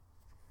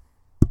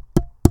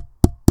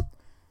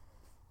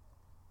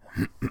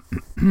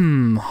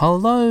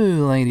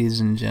Hello, ladies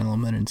and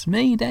gentlemen. It's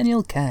me,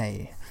 Daniel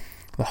K,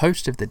 the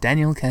host of the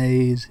Daniel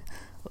K's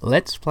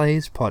Let's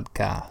Plays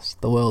podcast,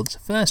 the world's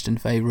first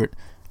and favourite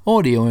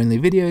audio-only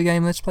video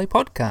game Let's Play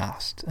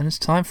podcast. And it's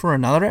time for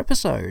another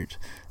episode.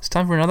 It's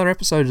time for another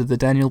episode of the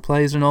Daniel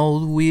Plays an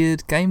Old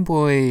Weird Game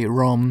Boy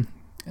ROM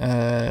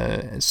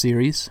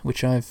series,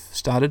 which I've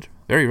started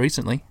very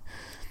recently,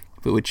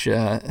 but which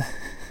has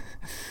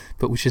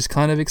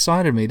kind of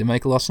excited me to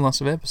make lots and lots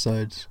of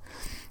episodes.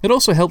 It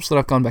also helps that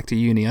I've gone back to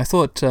uni. I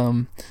thought,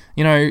 I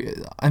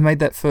made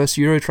that first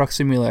Euro Truck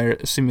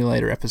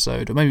Simulator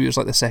episode, or maybe it was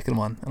like the second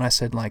one, and I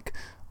said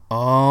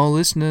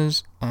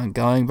listeners, I'm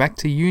going back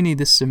to uni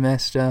this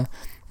semester.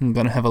 I'm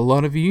going to have a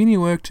lot of uni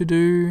work to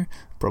do.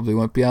 Probably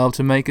won't be able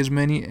to make as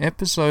many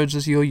episodes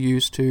as you're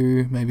used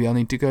to. Maybe I'll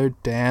need to go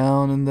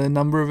down in the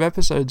number of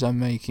episodes I'm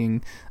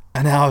making.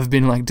 And now I've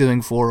been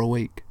doing 4 a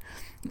week.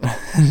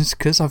 It's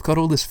because I've got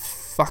all this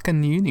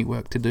fucking uni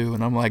work to do,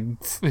 and I'm like,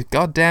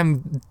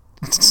 goddamn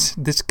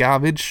this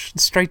garbage,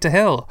 straight to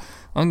hell.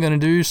 I'm going to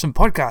do some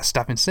podcast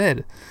stuff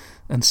instead.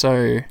 And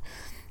so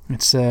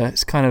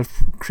it's kind of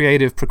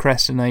creative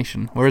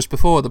procrastination. Whereas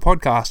before, the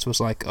podcast was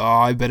like,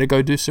 I better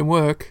go do some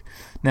work.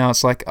 Now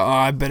it's like,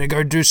 I better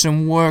go do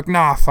some work.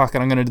 Nah, fuck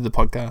it, I'm going to do the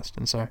podcast.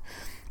 And so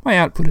my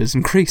output has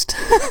increased.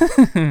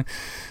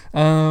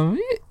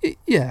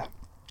 Yeah.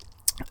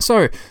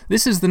 So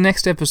this is the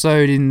next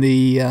episode in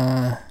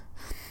the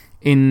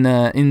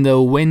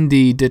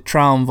Wendy de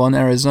Traum von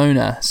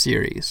Arizona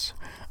series.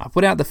 I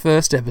put out the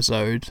first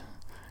episode,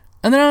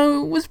 and then I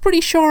was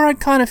pretty sure I'd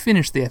kind of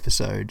finished the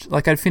episode.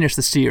 I'd finished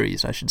the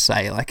series, I should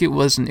say. It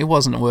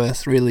wasn't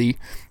worth really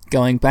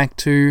going back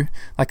to.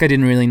 I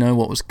didn't really know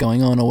what was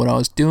going on or what I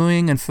was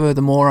doing, and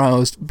furthermore, I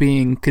was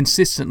being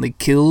consistently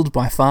killed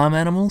by farm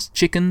animals,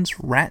 chickens,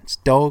 rats,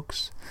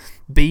 dogs,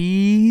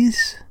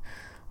 bees.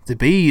 The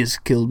bees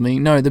killed me.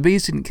 No, the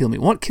bees didn't kill me.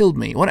 What killed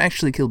me? What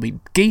actually killed me?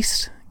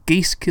 Geese.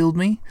 Geese killed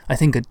me. I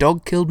think a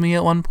dog killed me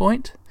at one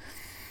point.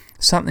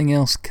 Something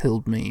else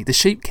killed me. The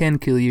sheep can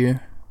kill you,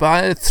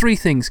 but 3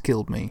 things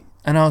killed me.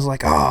 And I was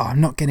like,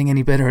 I'm not getting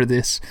any better at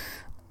this.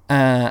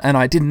 And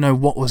I didn't know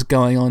what was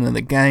going on in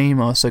the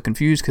game. I was so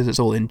confused because it's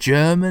all in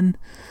German.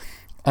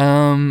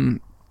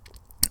 And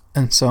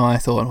so I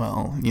thought,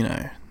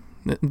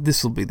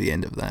 this will be the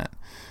end of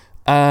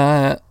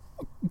that.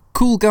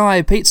 Cool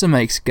guy Pizza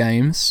Makes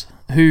Games,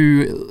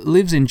 who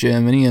lives in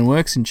Germany and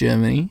works in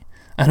Germany,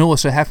 and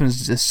also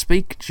happens to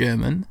speak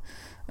German.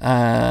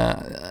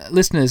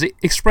 Listeners,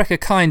 ich spreche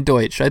kein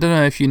Deutsch. I don't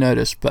know if you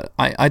noticed, but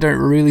I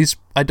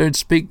don't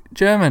speak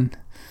German.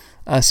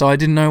 So I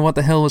didn't know what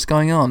the hell was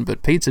going on,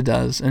 but Pizza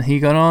does, and he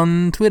got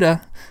on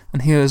Twitter,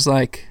 and he was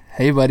like,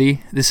 hey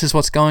buddy, this is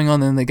what's going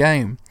on in the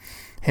game.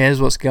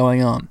 Here's what's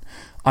going on.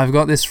 I've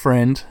got this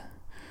friend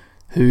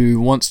who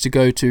wants to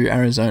go to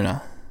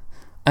Arizona.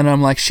 And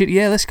I'm like, shit,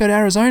 yeah, let's go to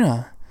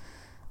Arizona.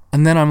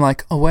 And then I'm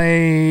like, oh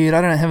wait,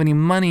 I don't have any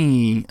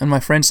money. And my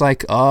friend's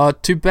like, oh,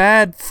 too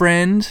bad,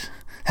 friend.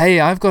 Hey,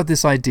 I've got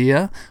this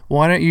idea.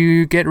 Why don't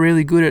you get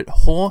really good at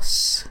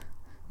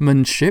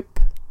horsemanship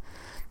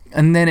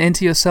and then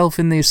enter yourself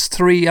in these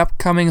 3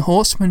 upcoming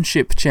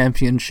horsemanship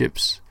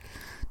championships,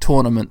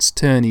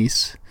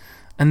 tourneys.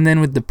 And then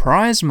with the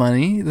prize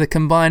money, the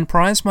combined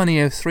prize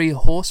money of 3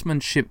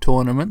 horsemanship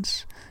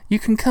tournaments, you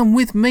can come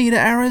with me to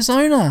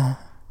Arizona.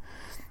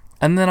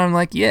 And then I'm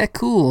like, yeah,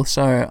 cool.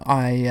 So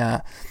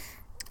I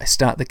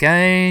start the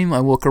game, I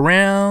walk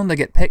around, I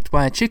get pecked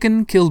by a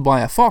chicken, killed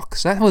by a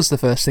fox. That was the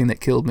first thing that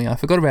killed me. I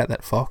forgot about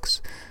that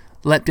fox.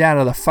 Leapt out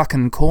of the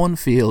fucking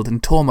cornfield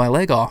and tore my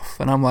leg off.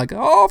 And I'm like,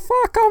 oh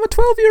fuck, I'm a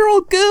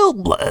 12-year-old girl.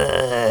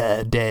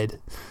 Blah,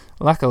 dead.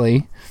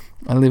 Luckily,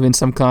 I live in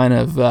some kind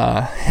of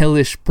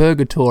hellish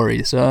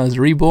purgatory, so I was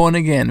reborn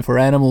again for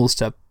animals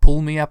to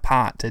pull me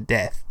apart to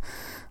death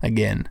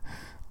again.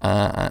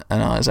 And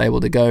I was able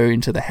to go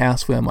into the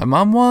house where my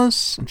mum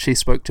was, and she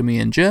spoke to me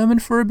in German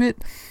for a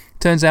bit.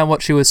 Turns out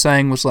what she was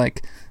saying was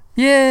like,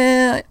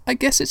 yeah, I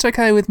guess it's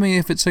okay with me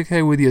if it's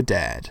okay with your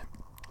dad.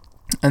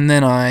 And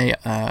then I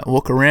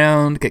walk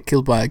around, get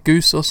killed by a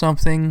goose or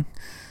something,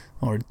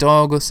 or a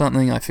dog or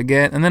something, I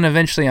forget. And then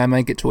eventually I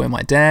make it to where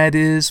my dad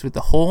is with the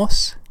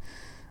horse.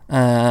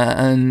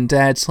 And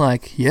Dad's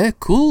like, yeah,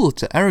 cool,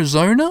 to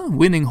Arizona,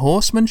 winning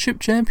horsemanship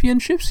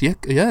championships. Yeah,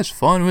 it's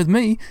fine with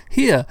me.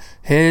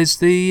 Here's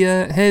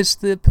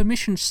the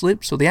permission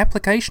slips or the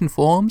application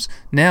forms.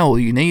 Now all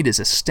you need is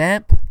a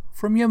stamp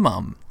from your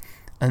mum.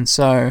 And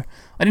so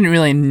I didn't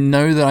really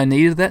know that I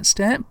needed that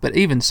stamp, but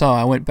even so,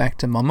 I went back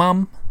to my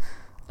mum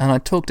and I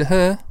talked to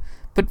her.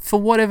 But for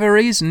whatever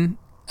reason,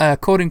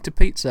 according to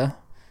Pizza,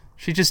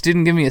 she just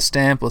didn't give me a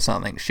stamp or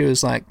something. She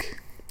was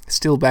like,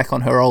 still back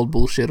on her old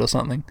bullshit or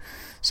something.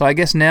 So I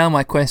guess now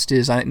my quest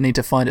is I need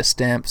to find a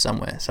stamp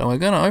somewhere. So we're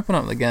going to open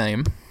up the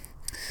game.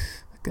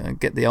 Going to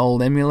get the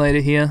old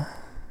emulator here.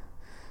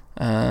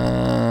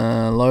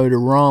 Load a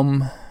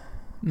ROM.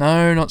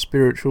 No, not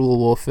Spiritual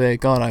Warfare.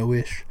 God, I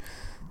wish.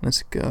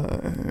 Let's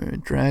go.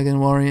 Dragon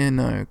Warrior,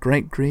 no.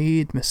 Great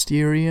Greed,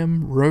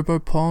 Mysterium,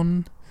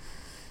 Robopon,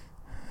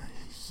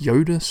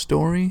 Yoda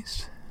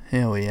Stories.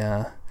 Here we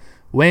are.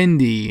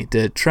 Wendy,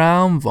 der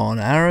Traum von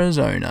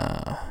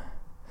Arizona.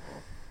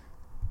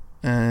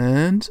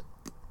 And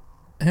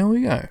here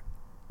we go.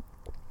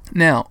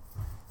 Now,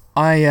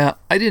 I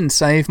didn't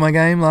save my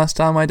game last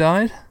time I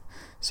died,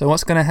 so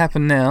what's going to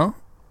happen now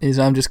is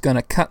I'm just going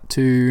to cut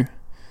to...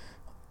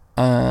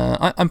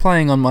 I'm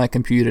playing on my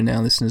computer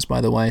now, listeners, by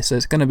the way, so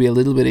it's going to be a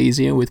little bit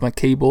easier with my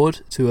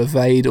keyboard to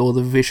evade all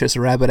the vicious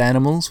rabbit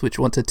animals which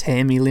want to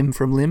tear me limb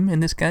from limb in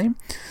this game.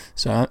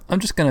 So I'm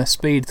just going to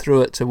speed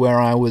through it to where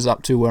I was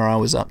up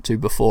to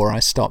before I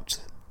stopped,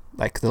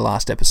 like the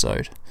last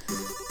episode.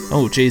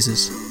 Oh,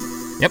 Jesus.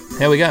 Yep,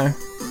 here we go.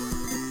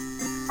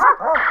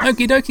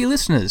 Okie dokie,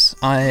 listeners.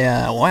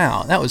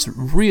 Wow, that was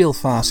real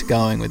fast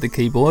going with the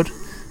keyboard.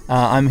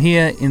 I'm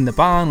here in the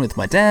barn with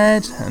my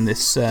dad and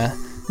this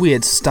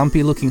weird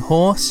stumpy looking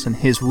horse and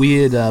his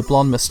weird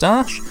blonde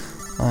moustache.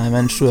 I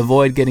managed to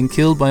avoid getting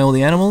killed by all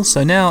the animals,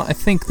 so now I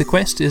think the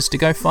quest is to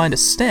go find a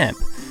stamp.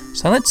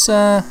 So let's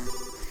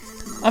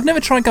I've never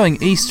tried going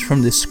east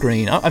from this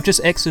screen. I've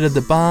just exited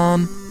the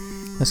barn.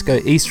 Let's go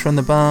east from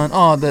the barn.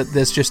 Oh,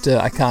 there's just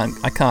I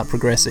can't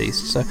progress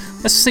east. So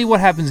let's see what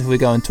happens if we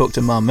go and talk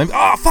to Mum.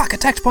 Oh fuck!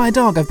 Attacked by a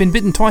dog. I've been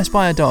bitten twice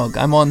by a dog.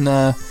 I'm on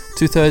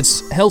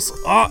 2/3 health.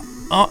 Oh,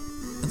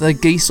 the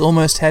geese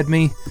almost had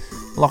me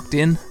locked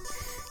in.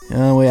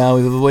 Oh,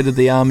 we've avoided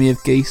the army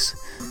of geese.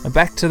 We're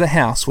back to the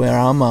house where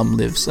our Mum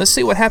lives. Let's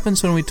see what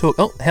happens when we talk.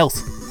 Oh,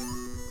 health.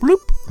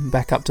 Bloop. I'm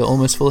back up to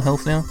almost full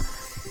health now.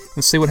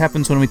 Let's see what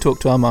happens when we talk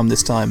to our Mum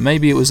this time.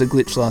 Maybe it was a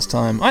glitch last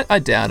time. I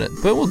doubt it,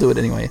 but we'll do it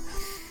anyway.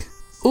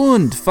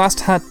 Und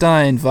was hat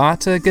dein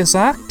Vater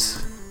gesagt?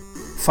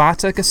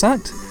 Vater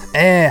gesagt?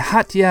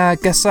 Hat ja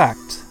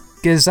gesagt.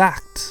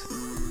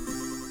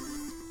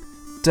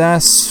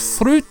 Das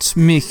freut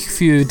mich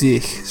für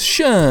dich.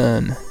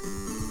 Schön.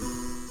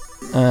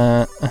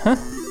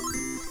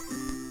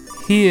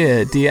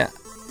 Hier, die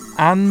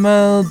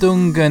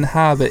Anmeldungen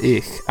habe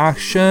ich. Ach,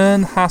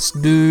 schön hast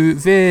du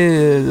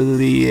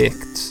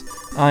verlegt.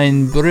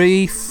 Ein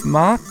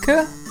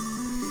Briefmarke?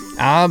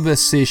 Aber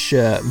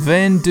sicher,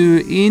 wenn du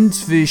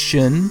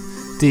inzwischen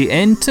die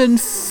Enten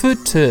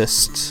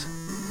fütterst.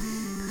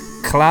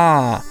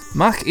 Klar,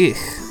 mach ich.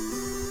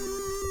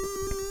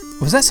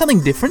 Was that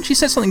something different? She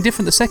said something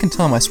different the second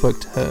time I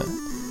spoke to her.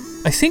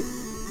 I think...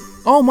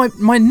 Oh,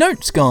 my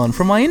note's gone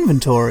from my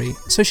inventory.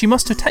 So she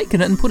must have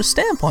taken it and put a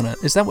stamp on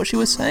it. Is that what she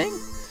was saying?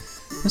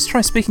 Let's try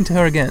speaking to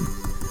her again.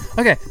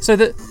 Okay, so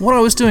what I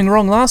was doing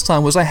wrong last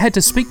time was I had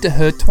to speak to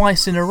her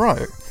twice in a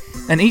row.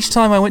 And each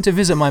time I went to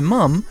visit my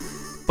mum,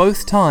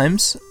 both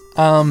times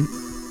I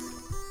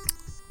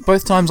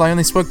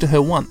only spoke to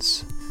her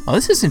once. Oh,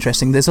 this is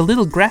interesting. There's a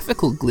little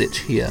graphical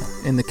glitch here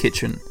in the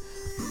kitchen.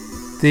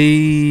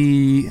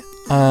 The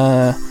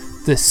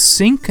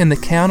sink and the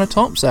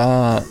countertops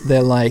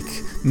they're like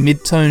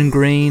mid-tone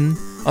green.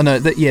 Oh no,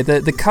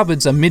 the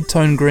cupboards are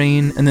mid-tone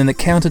green, and then the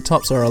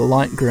countertops are a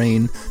light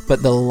green,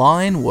 but the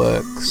line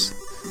works.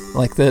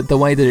 Like the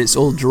way that it's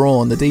all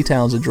drawn, the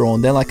details are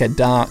drawn, they're like a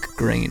dark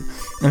green.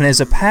 And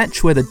there's a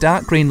patch where the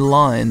dark green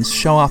lines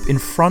show up in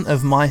front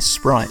of my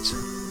sprite.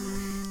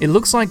 It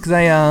looks like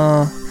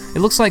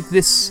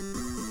this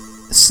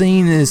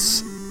scene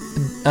is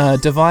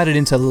divided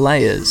into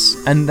layers,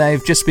 and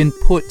they've just been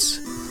put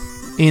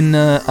in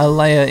a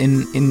layer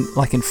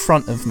in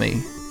front of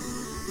me.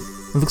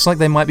 It looks like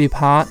they might be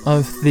part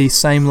of the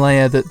same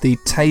layer that the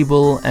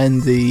table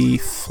and the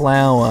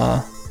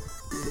flower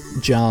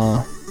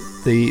jar,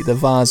 the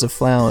vase of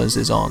flowers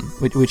is on,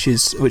 which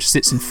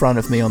sits in front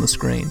of me on the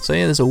screen. So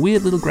yeah, there's a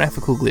weird little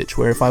graphical glitch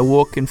where if I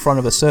walk in front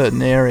of a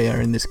certain area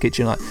in this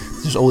kitchen, like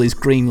just all these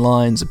green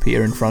lines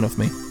appear in front of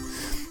me.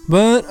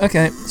 But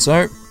okay,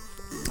 so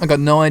I got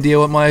no idea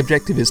what my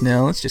objective is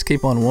now. Let's just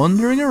keep on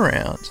wandering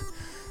around.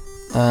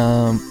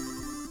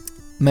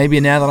 Maybe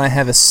now that I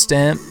have a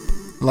stamp,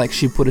 like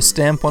she put a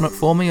stamp on it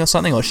for me or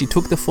something, or she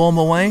took the form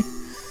away.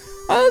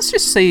 Let's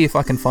just see if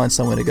I can find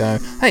somewhere to go.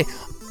 Hey,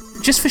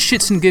 just for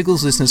shits and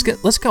giggles, listeners,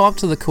 let's go up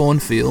to the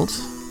cornfield.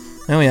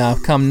 There we are.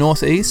 I've come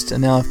northeast,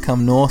 and now I've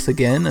come north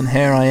again, and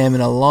here I am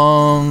in a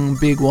long,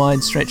 big,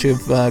 wide stretch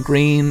of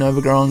green,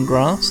 overgrown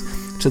grass.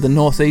 To the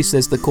northeast,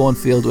 there's the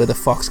cornfield where the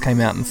fox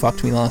came out and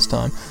fucked me last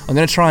time. I'm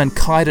going to try and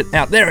kite it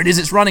out. There it is.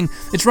 It's running.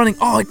 It's running.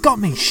 Oh, it got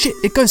me. Shit.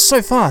 It goes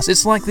so fast.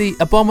 It's like the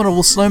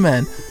abominable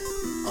snowman.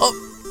 Oh,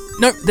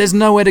 nope. There's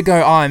nowhere to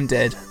go. Oh, I'm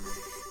dead.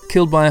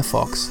 Killed by a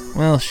fox.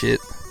 Well, shit.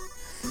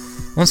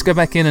 Let's go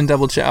back in and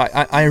double check.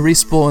 I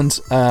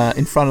respawned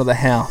in front of the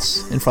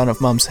house, in front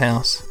of Mum's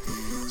house.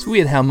 It's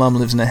weird how Mum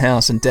lives in a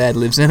house and Dad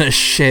lives in a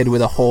shed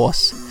with a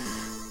horse.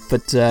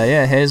 But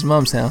yeah, here's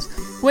Mum's house.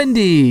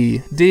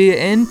 Wendy, die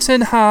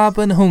Enten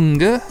haben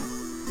Hunger.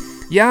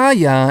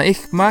 Ja,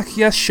 ich mag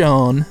ja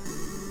schon.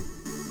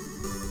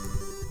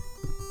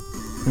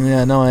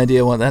 Yeah, no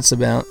idea what that's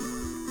about.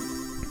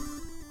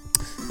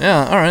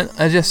 Yeah, alright,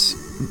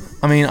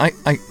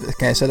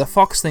 okay, so the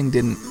fox thing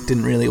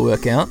didn't really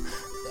work out.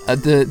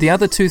 The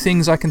other two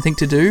things I can think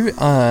to do,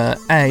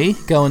 A,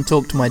 go and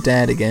talk to my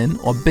dad again,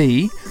 or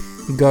B,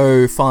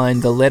 go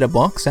find the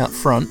letterbox out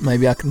front.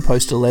 Maybe I can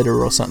post a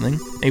letter or something,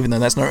 even though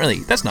that's not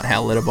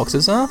how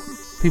letterboxes are.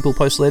 people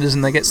post letters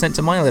and they get sent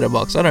to my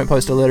letterbox. I don't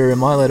post a letter in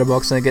my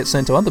letterbox and it gets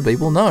sent to other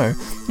people. No.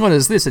 What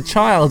is this? A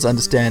child's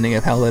understanding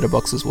of how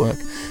letterboxes work.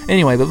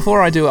 Anyway, but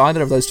before I do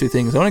either of those two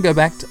things, I want to go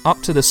back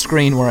up to the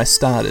screen where I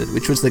started,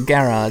 which was the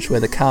garage where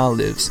the car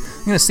lives.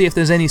 I'm going to see if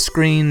there's any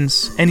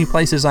screens, any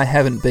places I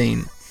haven't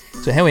been.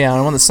 So here we are.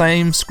 I'm on the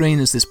same screen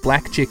as this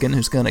black chicken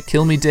who's going to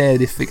kill me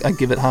dead if I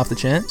give it half the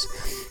chance.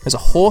 There's a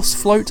horse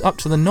float up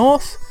to the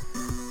north.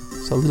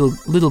 It's a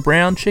little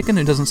brown chicken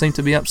who doesn't seem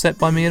to be upset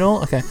by me at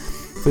all. Okay,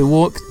 if we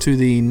walk to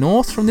the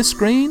north from this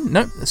screen,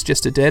 nope, it's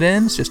just a dead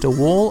end, it's just a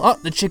wall. Oh,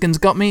 the chicken's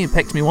got me, it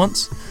pecked me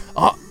once.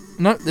 Oh,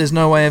 nope, there's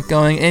no way of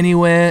going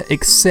anywhere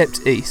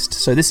except east.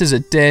 So this is a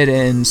dead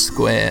end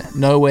square,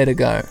 nowhere to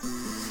go.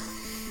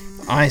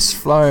 Ice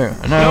flow,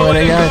 nowhere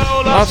to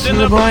go. Lost in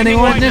the blinding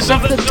whiteness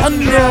of the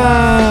tundra.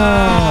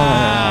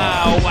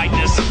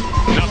 Whiteness,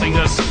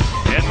 nothingness,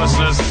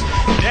 endlessness,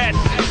 dead.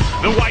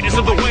 The whiteness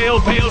of the whale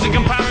pales in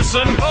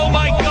comparison. Oh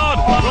my God,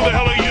 who the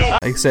hell are you?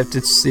 Except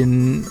it's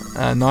in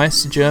a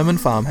nice German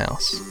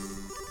farmhouse.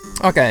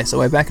 Okay, so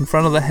we're back in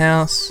front of the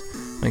house.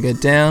 We go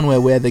down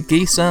where the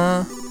geese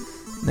are.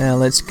 Now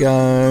let's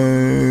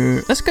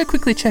go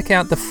quickly check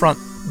out the front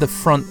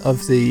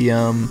of the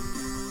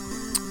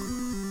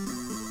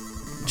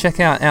check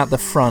out the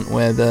front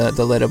where the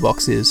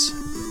letterbox is.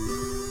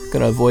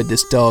 Gotta avoid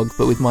this dog,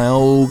 but with my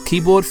old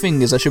keyboard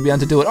fingers I should be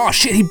able to do it. Oh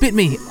shit, he bit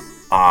me!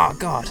 Oh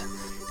God.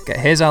 Okay,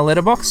 here's our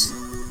letterbox.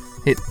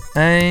 Hit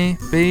A,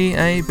 B,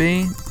 A,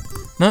 B.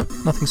 Nope,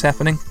 nothing's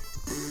happening.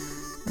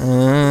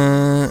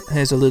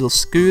 Here's a little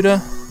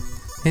scooter.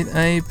 Hit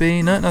A,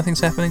 B. No,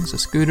 nothing's happening. It's a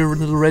scooter, a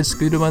little red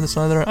scooter by the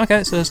side of the road.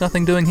 Okay, so there's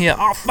nothing doing here.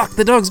 Oh fuck,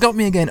 the dog's got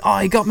me again. Oh,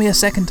 he got me a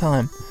second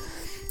time.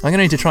 I'm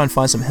gonna need to try and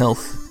find some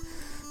health.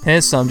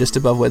 Here's some just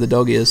above where the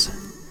dog is.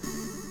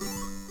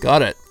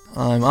 Got it.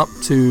 I'm up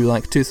to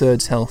like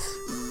 2/3 health.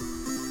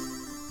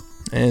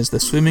 There's the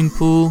swimming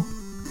pool.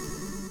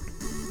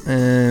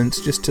 And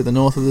just to the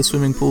north of the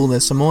swimming pool,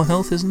 there's some more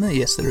health, isn't there?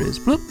 Yes, there is.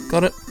 Bloop,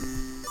 got it.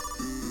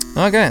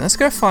 Okay, let's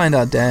go find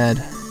our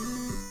dad.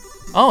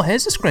 Oh,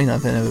 here's a screen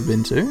I've never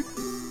been to.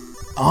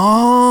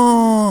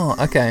 Oh,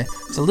 okay.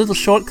 It's a little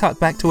shortcut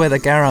back to where the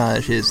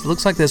garage is.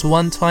 Looks like there's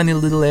one tiny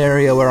little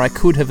area where I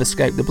could have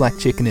escaped the black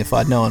chicken if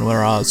I'd known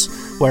where I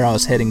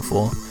was heading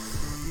for.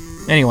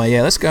 Anyway,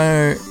 yeah, let's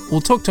go.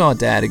 We'll talk to our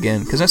dad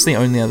again, because that's the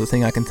only other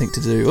thing I can think to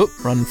do. Oop,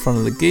 run in front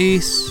of the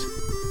geese.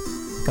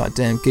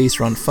 Goddamn geese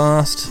run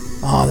fast.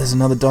 Oh, there's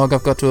another dog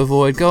I've got to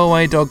avoid. Go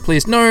away, dog,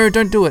 please. No,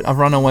 don't do it. I've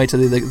run away to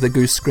the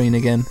goose screen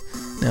again.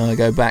 Now I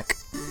go back.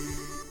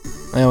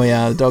 There we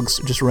are. The dog's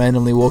just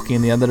randomly walking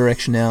in the other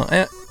direction now.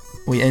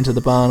 We enter the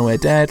barn where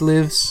Dad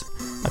lives.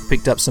 I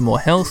picked up some more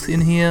health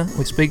in here.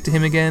 We speak to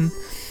him again.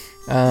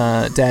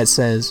 Dad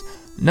says,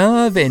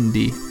 "Na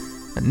Wendy,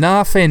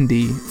 na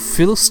Fendi,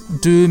 willst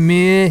du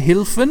mir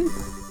helfen?"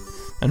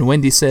 And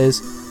Wendy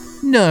says,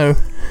 "No."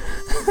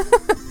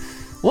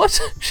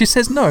 What? She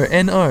says no,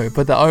 N-O,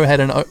 but the O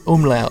had an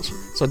umlaut,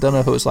 so I don't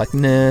know if it was like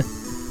nah.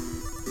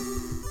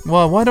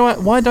 Well, why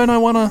don't I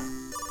wanna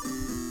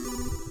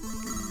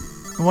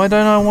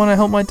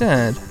help my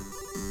dad?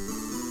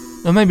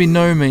 Or maybe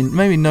no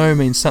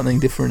means something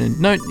different. In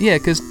no, yeah,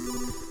 because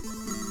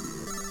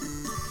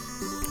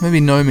maybe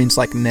no means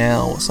like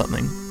now or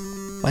something,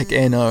 like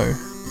N-O.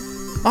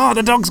 Oh,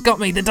 the dog's got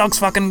me. The dog's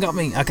fucking got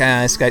me. Okay,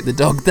 I escaped the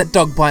dog. That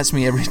dog bites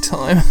me every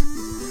time.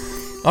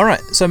 All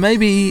right, so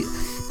maybe.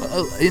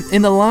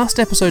 In the last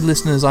episode,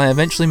 listeners, I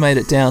eventually made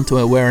it down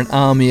to where an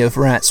army of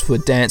rats were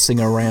dancing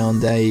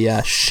around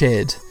a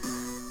shed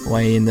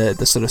way in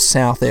the sort of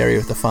south area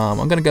of the farm.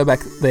 I'm going to go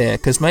back there,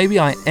 because maybe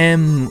I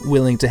am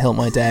willing to help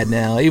my dad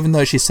now, even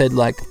though she said,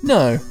 like,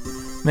 no.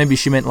 Maybe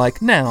she meant, like,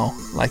 now.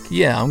 Like,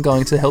 yeah, I'm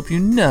going to help you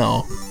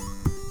now.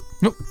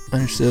 Nope,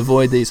 managed to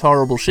avoid these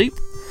horrible sheep.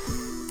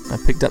 I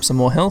picked up some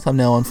more health. I'm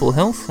now on full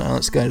health. Now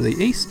let's go to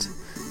the east,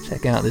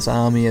 check out this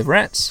army of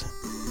rats.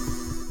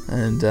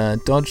 And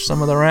dodge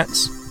some of the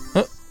rats.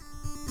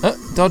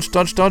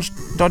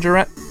 Dodge a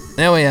rat.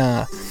 There we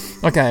are.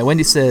 Okay,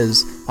 Wendy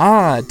says,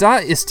 da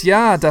ist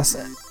ja das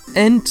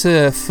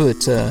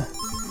Enterfutter.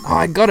 Oh,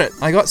 I got it.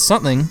 I got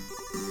something.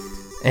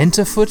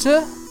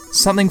 Enterfutter?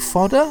 Something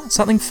fodder?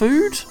 Something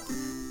food?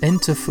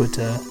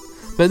 Enterfutter.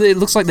 But it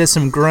looks like there's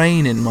some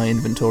grain in my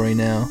inventory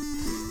now.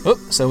 Oh,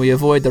 so we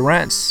avoid the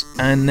rats,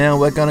 and now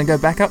we're going to go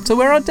back up to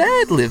where our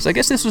dad lives. I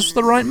guess this was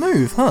the right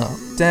move, huh?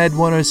 Dad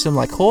wanted some,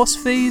 like, horse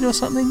feed or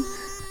something?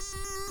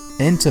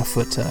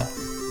 Enterfutter.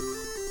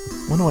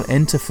 Wonder what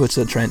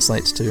Enterfutter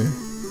translates to.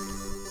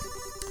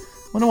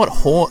 Wonder what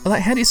horse...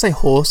 Like, how do you say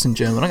horse in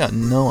German? I got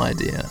no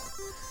idea.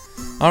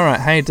 Alright,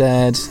 hey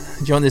Dad.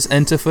 Do you want this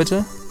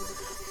Enterfutter?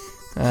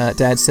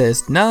 Dad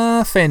says,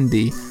 "Na,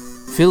 Fendi.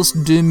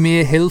 Willst du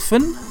mir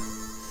helfen?"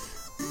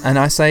 And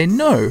I say,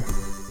 "No."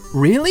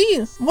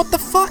 Really? What the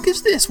fuck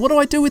is this? What do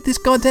I do with this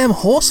goddamn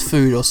horse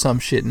food or some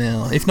shit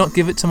now? If not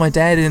give it to my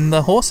dad in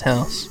the horse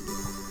house?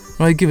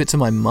 Do I give it to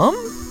my mum?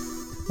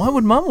 Why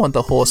would mum want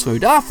the horse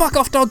food? Ah, fuck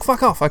off, dog,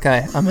 fuck off.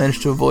 Okay, I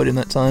managed to avoid him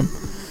that time.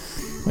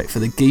 Wait for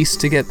the geese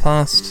to get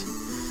past.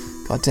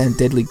 Goddamn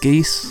deadly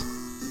geese.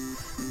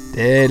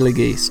 Deadly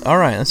geese.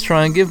 Alright, let's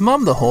try and give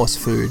Mum the horse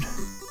food.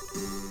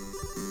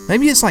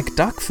 Maybe it's like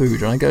duck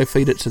food and I go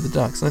feed it to the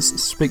ducks.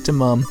 Let's speak to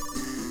Mum.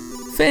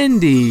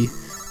 Fendi,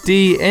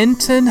 die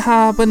Enten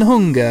haben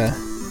Hunger.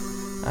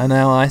 And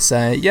now I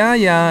say,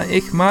 ja,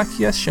 ich mag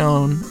ja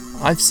schon.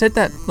 I've said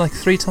that like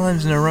 3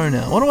 times in a row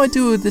now. What do I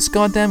do with this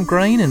goddamn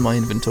grain in my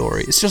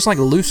inventory? It's just like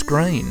loose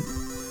grain.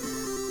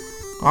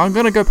 I'm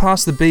gonna go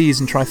past the bees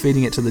and try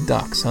feeding it to the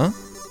ducks, huh?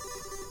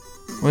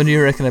 What do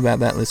you reckon about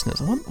that, listeners?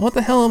 What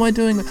the hell am I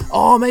doing?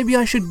 Oh, maybe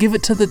I should give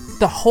it to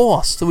the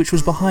horse, which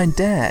was behind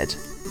Dad.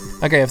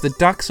 Okay, if the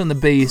ducks and the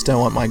bees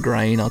don't want my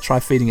grain, I'll try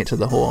feeding it to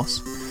the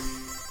horse.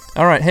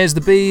 Alright, here's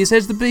the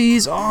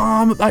bees. Oh,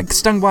 I'm like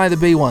stung by the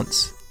bee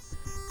once.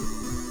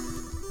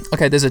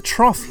 Okay, there's a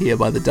trough here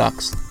by the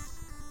ducks.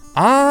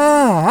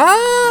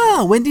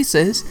 Wendy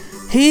says,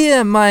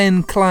 "Here,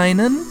 mein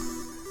Kleinen."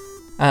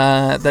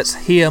 That's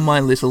here, my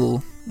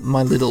little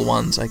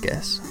ones, I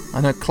guess.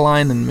 I know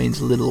Kleinen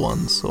means little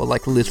ones, or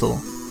like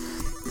little.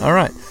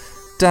 Alright.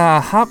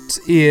 Da habt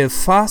ihr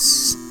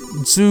was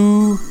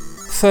zu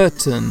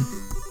futtern.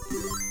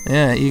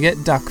 Yeah, you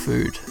get duck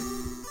food.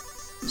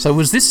 So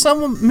was this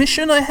some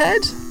mission I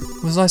had?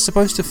 Was I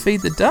supposed to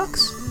feed the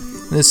ducks?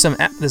 There's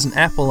an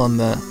apple on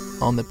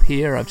the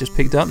pier I've just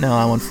picked up. Now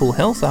I'm on full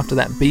health after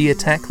that bee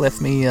attack left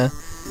me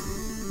in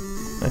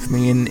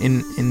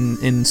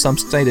some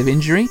state of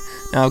injury.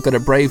 Now I've got to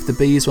brave the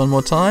bees one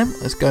more time.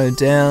 Let's go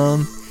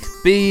down.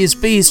 Bees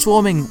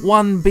swarming.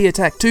 1 bee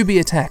attack, 2 bee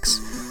attacks.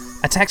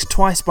 Attacked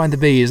twice by the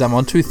bees. I'm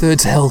on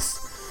 2/3 health.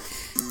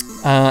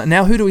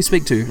 Now who do we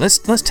speak to? Let's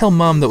tell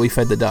Mum that we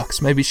fed the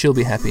ducks. Maybe she'll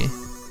be happy.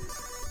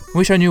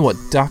 Wish I knew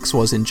what ducks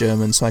was in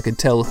German so I could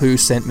tell who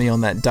sent me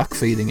on that duck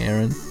feeding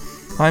errand.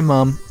 Hi,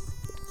 Mum.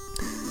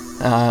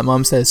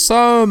 Mum says,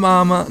 "So,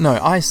 Mama..." No,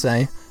 I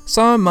say,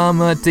 "So,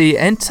 Mama, die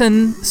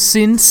Enten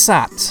sind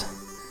satt."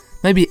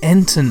 Maybe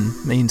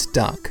Enten means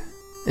duck.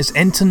 Is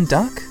Enten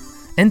duck?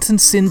 Enten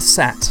sind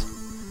satt.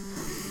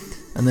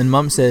 And then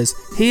Mum says,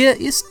 "Hier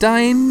ist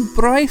dein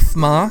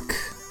Briefmark."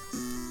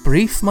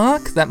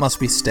 Briefmark? That must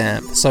be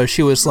stamp. So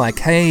she was like,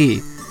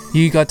 "Hey,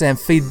 you goddamn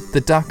feed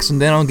the ducks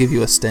and then I'll give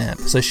you a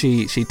stamp." So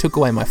she took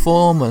away my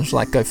form and was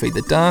like, "Go feed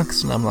the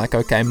ducks." And I'm like,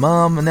 "Okay,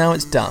 Mum," and now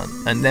it's done.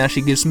 And now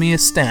she gives me a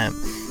stamp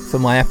for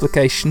my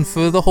application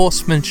for the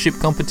horsemanship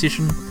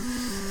competition.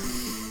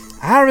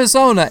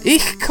 Arizona,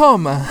 ich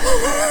komme.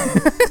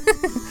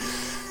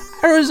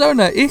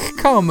 Arizona, ich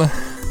komme.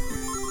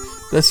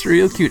 That's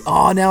real cute.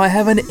 Oh, now I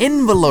have an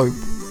envelope.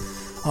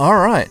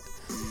 Alright.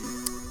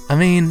 I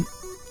mean,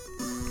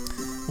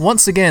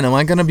 once again, am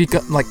I going to be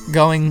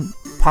going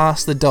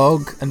past the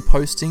dog and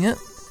posting it?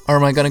 Or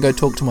am I going to go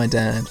talk to my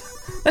dad?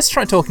 Let's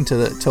try talking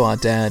to our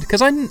dad.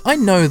 Because I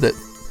know that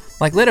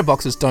like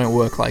letterboxes don't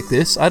work like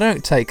this. I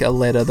don't take a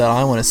letter that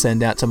I want to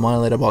send out to my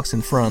letterbox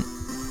in front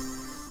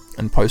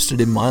and post it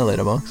in my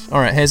letterbox.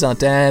 Alright, here's our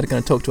dad.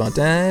 Going to talk to our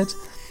dad.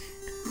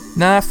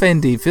 "Na,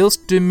 Fendi,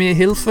 willst du mir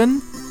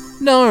helfen?"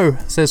 "No,"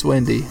 says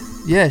Wendy.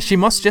 Yeah, she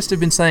must just have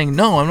been saying,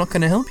 "No, I'm not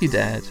going to help you,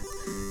 Dad."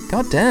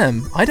 God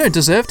damn, I don't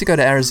deserve to go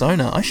to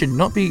Arizona. I should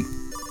not be...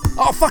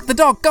 Oh, fuck the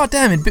dog! God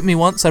damn, it bit me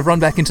once. I've run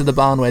back into the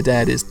barn where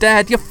Dad is.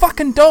 Dad, your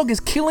fucking dog is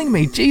killing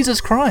me.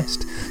 Jesus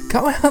Christ.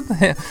 Go out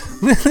there.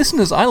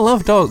 Listeners, I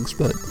love dogs,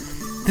 but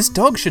this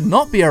dog should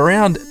not be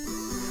around.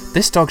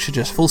 This dog should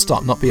just full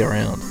stop not be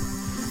around.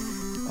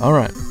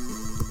 Alright.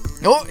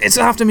 Oh, it's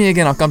after me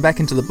again. I've gone back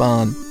into the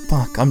barn.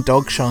 Fuck, I'm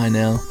dog shy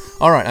now.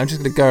 Alright, I'm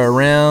just going to go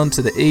around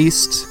to the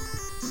east.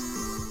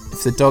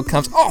 If the dog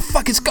comes... Oh,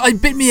 fuck,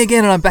 it bit me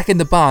again and I'm back in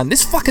the barn.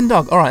 This fucking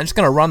dog. Alright, I'm just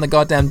going to run the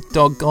goddamn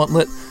dog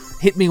gauntlet.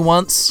 Hit me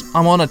once.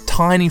 I'm on a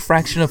tiny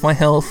fraction of my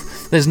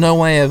health. There's no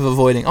way of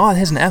avoiding... Oh,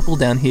 there's an apple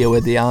down here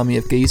where the army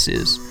of geese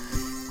is.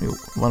 We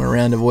run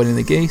around avoiding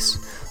the geese.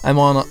 I'm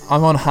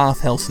on half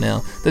health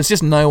now. There's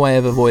just no way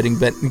of avoiding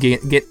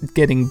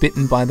getting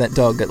bitten by that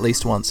dog at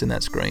least once in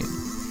that screen.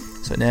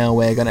 So now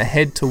we're going to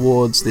head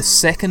towards this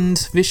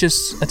second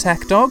vicious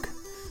attack dog.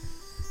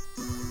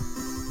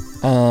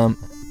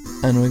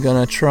 And we're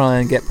going to try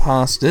and get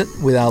past it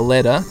with our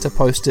letter to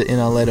post it in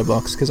our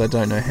letterbox because I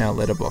don't know how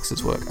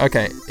letterboxes work.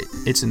 Okay,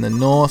 it's in the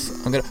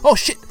north. I'm going to... Oh,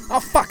 shit! Oh,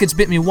 fuck, it's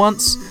bit me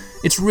once.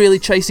 It's really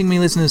chasing me,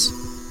 listeners.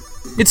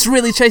 It's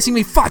really chasing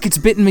me. Fuck, it's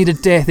bitten me to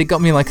death. It got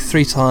me like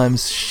 3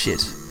 times.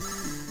 Shit.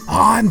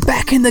 Oh, I'm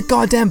back in the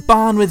goddamn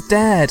barn with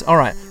Dad.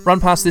 Alright, run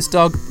past this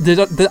dog.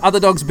 The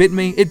other dog's bit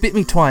me. It bit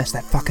me twice,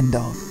 that fucking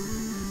dog.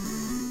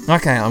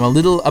 Okay, I'm a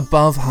little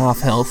above half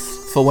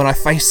health for when I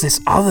face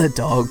this other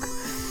dog.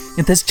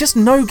 And there's just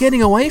no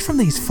getting away from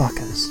these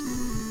fuckers.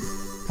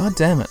 God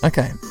damn it.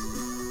 Okay.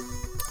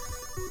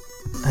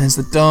 There's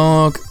the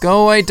dog.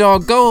 Go away,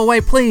 dog. Go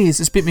away,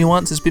 please. It's bit me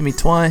once. It's bit me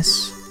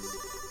twice.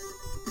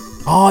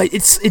 Oh,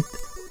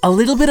 a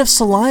little bit of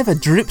saliva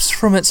drips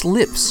from its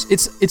lips.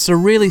 It's a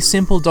really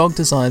simple dog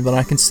design, but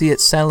I can see it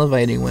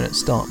salivating when it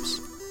stops.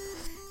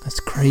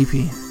 That's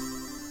creepy.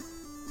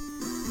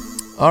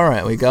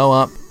 Alright, we go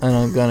up, and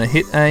I'm gonna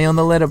hit A on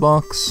the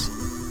letterbox.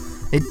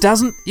 It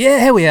doesn't... Yeah,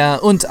 here we are.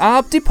 Und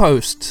ab die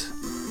Post.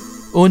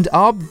 Und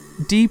ab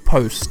die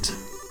Post.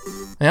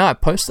 Yeah, I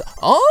posted.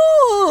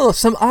 Oh,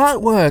 some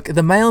artwork.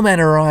 The mailman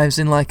arrives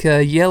in like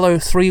a yellow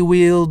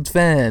 3-wheeled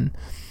van.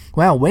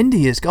 Wow,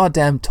 Wendy is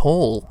goddamn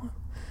tall.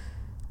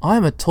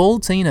 I'm a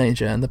tall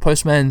teenager, and the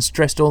postman's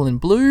dressed all in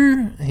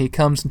blue. He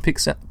comes and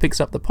picks up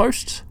the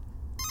post.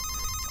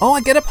 Oh,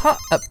 I get a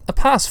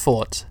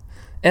passport.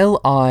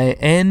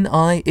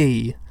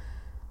 L-I-N-I-E.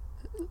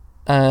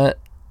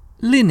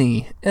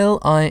 Linnie.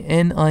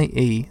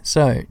 L-I-N-I-E.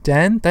 So,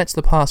 Dan, that's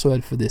the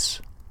password for this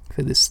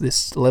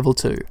level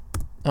 2.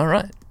 All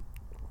right.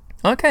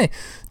 Okay.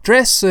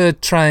 Dressur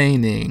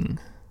training.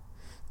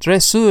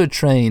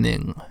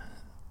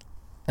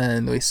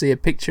 And we see a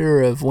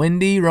picture of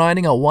Wendy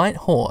riding a white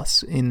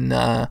horse in...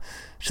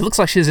 she looks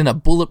like she's in a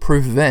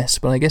bulletproof vest,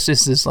 but I guess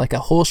this is like a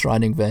horse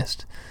riding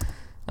vest.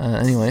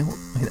 Anyway.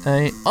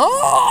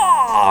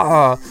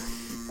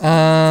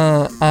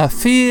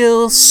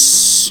 Feels...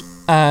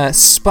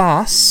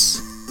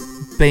 Spas.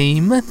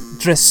 Beam.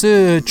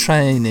 Dressur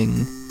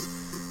training.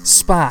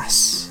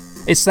 Spas.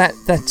 It's that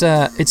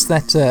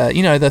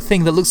the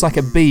thing that looks like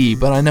a B,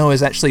 but I know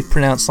is actually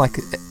pronounced like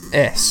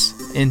S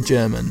in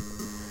German.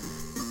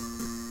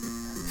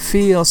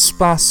 Viel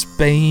Spaß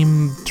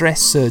beim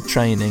Dressur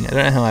training. I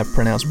don't know how I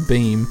pronounce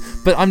beam,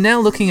 but I'm now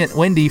looking at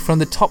Wendy from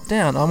the top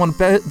down. I'm on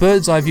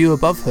bird's eye view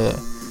above her,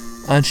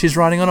 and she's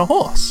riding on a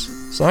horse.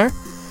 So,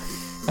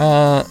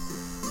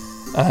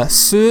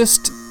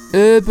 Zuerst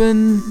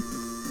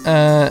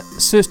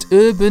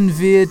üben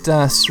wir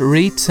das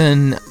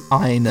Reiten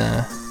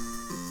einer.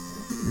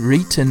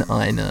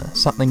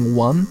 Something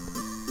one.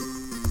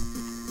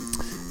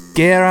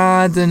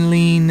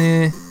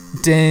 Geradenlinie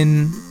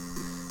den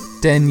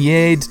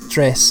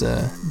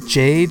Jade-Dresser.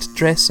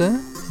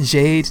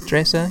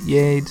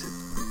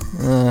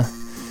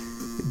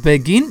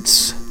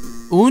 Beginnt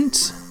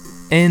und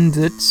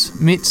endet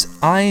mit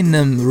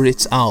einem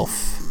Ritt auf.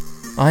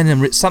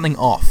 Something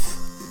off.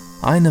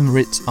 Einem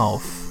Ritt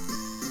auf.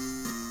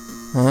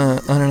 I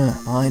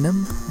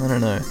don't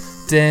know.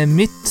 Der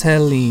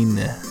Mittelin.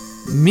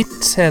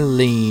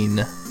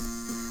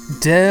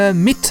 Der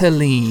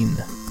Mittelin.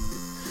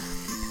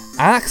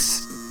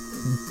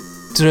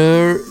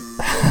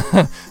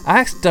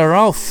 Acht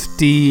darauf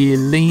die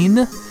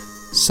Line.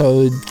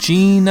 So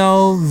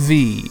Gino V.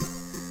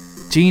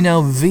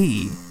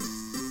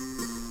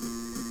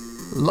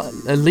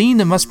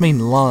 Line must mean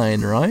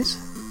line, right?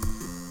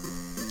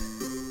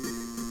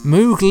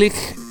 Möglich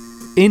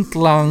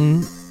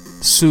entlang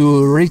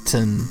zu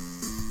reiten.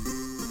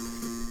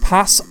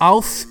 Pass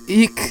auf,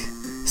 ich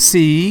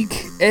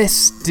sieg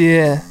es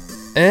dir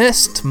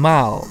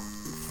erstmal.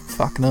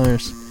 Fuck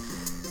knows.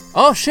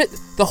 Oh shit,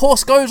 the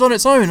horse goes on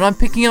its own and I'm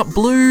picking up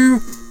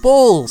blue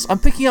balls. I'm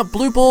picking up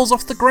blue balls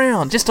off the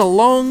ground. Just a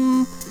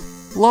long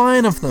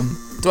line of them.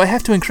 Do I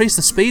have to increase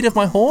the speed of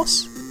my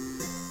horse?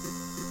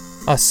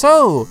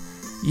 So,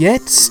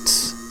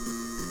 jetzt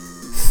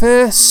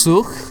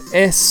versuch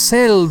es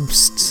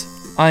selbst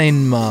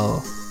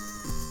einmal.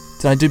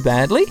 Did I do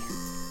badly?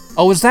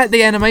 Oh, was that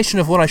the animation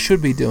of what I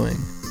should be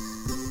doing?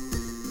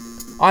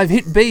 I've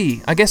hit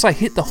B. I guess I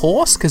hit the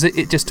horse because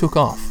it just took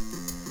off.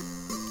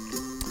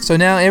 So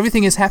now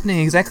everything is happening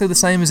exactly the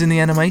same as in the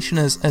animation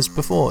as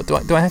before. Do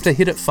I have to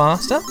hit it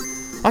faster?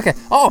 Okay.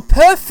 Oh,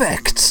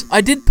 perfect!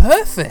 I did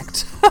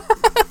perfect!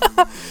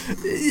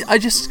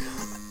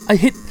 I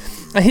hit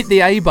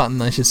the A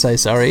button, I should say,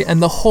 sorry,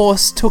 and the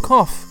horse took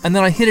off. And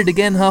then I hit it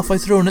again halfway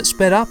through and it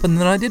sped up and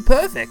then I did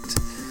perfect.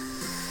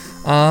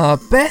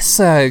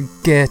 Besser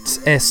geht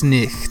es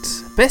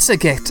nicht.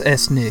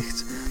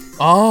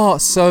 Oh,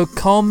 so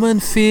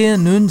kommen wir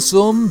nun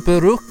zum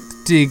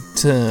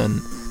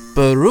berüchtigten.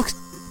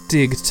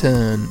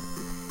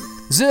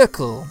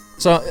 Circle.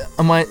 So,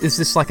 is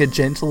this like a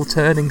gentle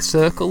turning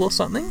circle or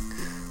something?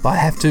 But I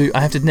have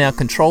to now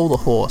control the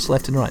horse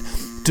left and right.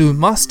 Du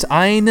musst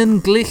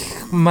einen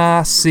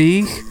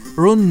gleichmäßig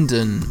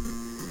runden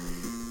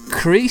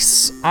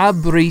Kreis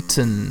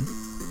abriten.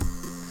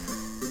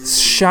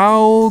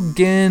 Schau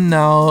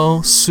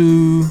genau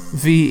zu,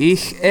 wie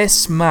ich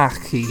es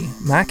mache.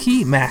 Mach.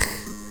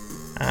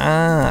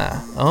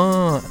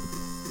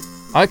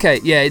 Okay,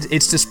 yeah,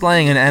 it's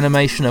displaying an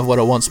animation of what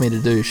it wants me to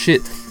do.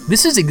 Shit,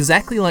 this is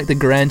exactly like the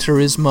Gran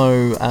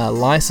Turismo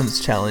license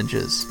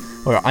challenges,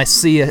 where I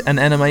see an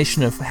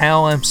animation of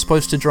how I'm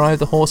supposed to drive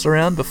the horse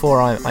around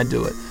before I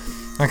do it.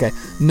 Okay,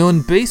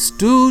 nun bist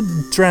du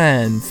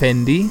dran,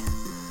 Fendi.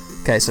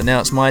 Okay, so now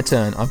it's my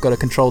turn. I've got to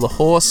control the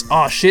horse.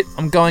 Oh shit,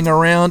 I'm going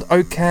around.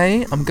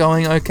 Okay, I'm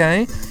going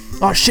okay.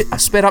 Oh shit, I've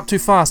sped up too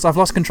fast. I've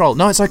lost control.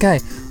 No, it's okay.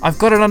 I've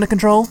got it under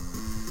control.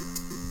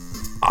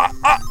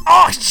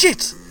 Oh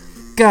shit!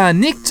 Gar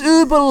nicht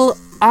übel,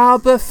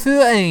 aber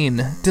für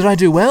ein. Did I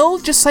do well?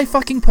 Just say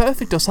fucking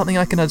perfect or something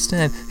I can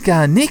understand.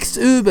 Gar nicht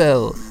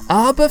übel,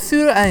 aber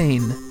für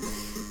ein.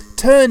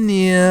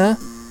 Turnier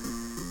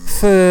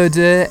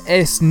fördere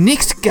es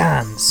nicht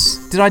ganz.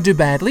 Did I do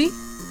badly?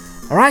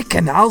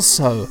 Reichen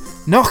also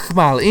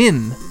nochmal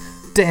in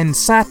den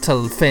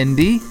Sattel,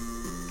 Fendi.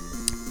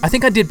 I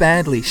think I did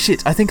badly.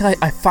 Shit, I think I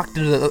fucked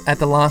it at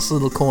the last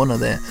little corner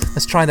there.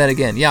 Let's try that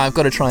again. Yeah, I've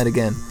got to try it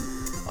again.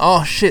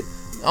 Oh shit.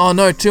 Oh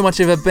no, too much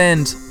of a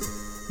bend.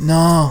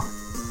 No.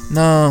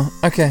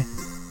 Okay.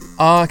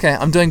 Oh, okay,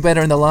 I'm doing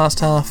better in the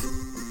last half.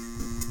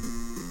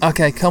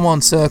 Okay, come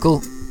on,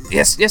 circle.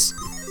 Yes.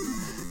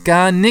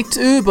 Gar nicht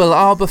übel,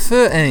 aber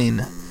für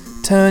ein.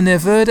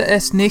 Turner würde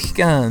es nicht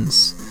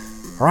ganz.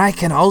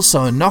 Reichen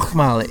also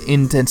nochmal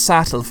in den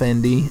Sattel,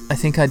 Fendi. I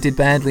think I did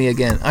badly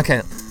again.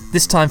 Okay,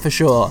 this time for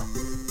sure.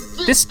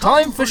 This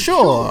time for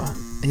sure.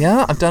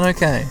 Yeah, I've done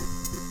okay.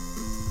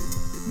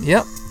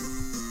 Yep.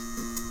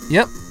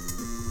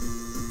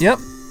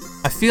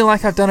 I feel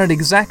like I've done it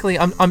exactly.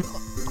 I'm.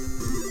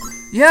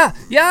 Ja,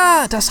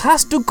 das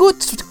hast du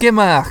gut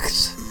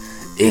gemacht.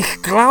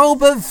 Ich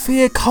glaube,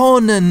 wir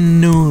können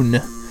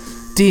nun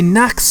die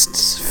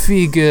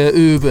Nächstfige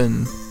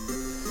üben.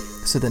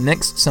 So the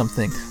next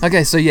something.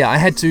 Okay, so yeah, I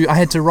had to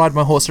ride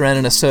my horse around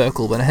in a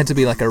circle, but it had to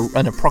be like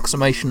an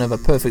approximation of a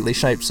perfectly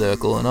shaped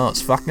circle, and I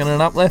was fucking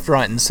it up left,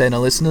 right, and centre,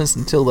 listeners,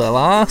 until the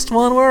last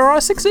one where I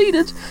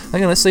succeeded.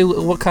 Okay, let's see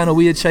what kind of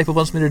weird shape it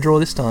wants me to draw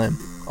this time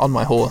on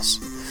my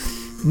horse.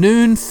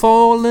 Nun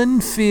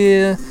fallen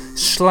vier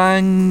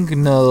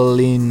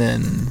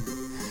Schlangenlinien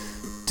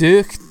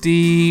durch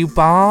die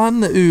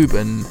Bahn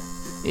üben.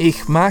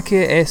 Ich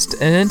mache es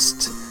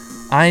erst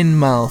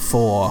einmal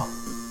vor.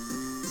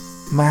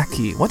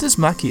 Mackie. What is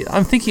Mackie?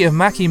 I'm thinking of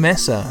Mackie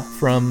Messer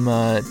from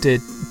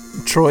the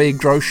Troy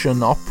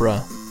Groschen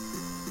opera.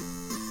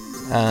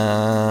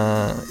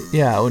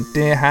 Yeah, und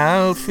der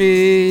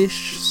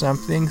Haifisch,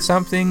 something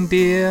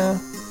dear.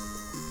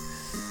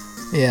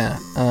 Yeah,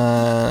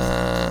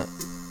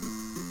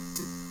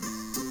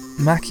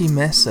 Mackie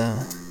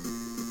Messer.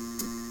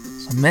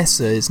 So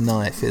Messer is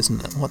knife,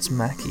 isn't it? What's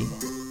Mackie?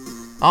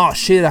 Oh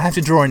shit, I have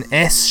to draw an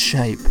S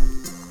shape.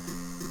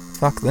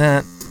 Fuck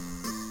that.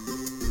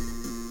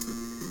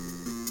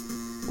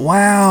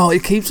 Wow,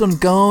 it keeps on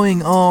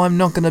going. Oh, I'm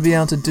not going to be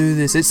able to do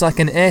this. It's like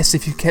an S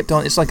if you kept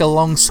on. It's like a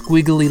long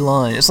squiggly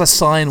line. It's a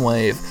sine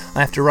wave. I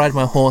have to ride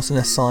my horse in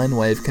a sine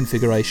wave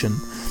configuration.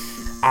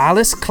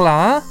 Alles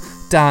klar,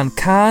 dann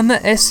kann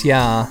es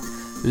ja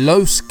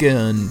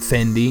losgehen,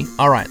 Fendi.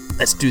 Alright,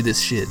 let's do this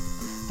shit.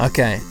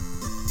 Okay.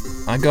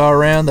 I go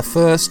around the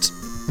first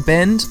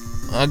bend.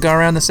 I go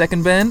around the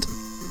second bend.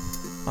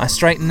 I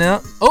straighten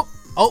out. Oh,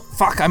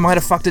 fuck, I might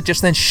have fucked it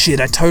just then.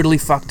 Shit, I totally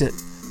fucked it.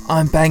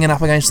 I'm banging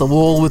up against the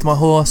wall with my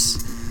horse.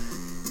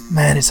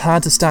 Man, it's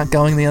hard to start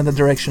going the other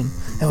direction.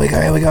 Here we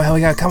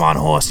go. Come on,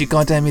 horse, you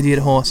goddamn idiot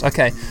horse.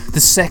 Okay,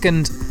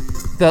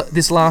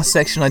 this last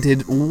section I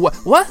did...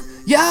 What?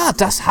 Ja,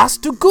 das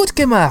hast du gut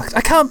gemacht.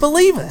 I can't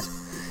believe it.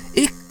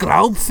 Ich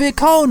glaub, wir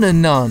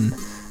können nun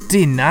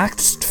die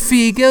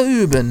Nächstfige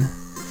üben.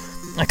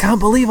 I can't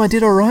believe I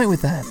did alright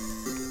with that.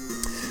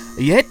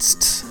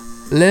 Jetzt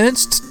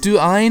lernst du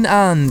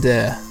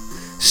einander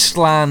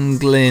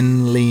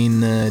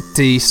Schlangenlinien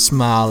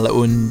diesmal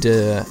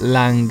unter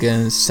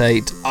langen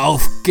Zeit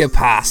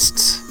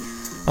aufgepasst.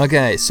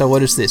 Okay, so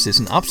what is this? It's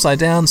an upside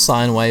down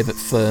sine wave at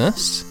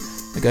first.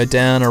 I go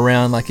down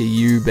around like a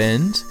U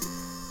bend,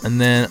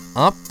 and then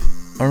up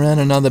around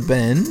another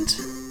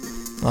bend.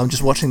 I'm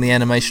just watching the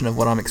animation of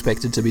what I'm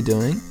expected to be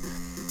doing.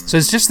 So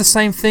it's just the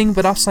same thing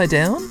but upside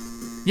down?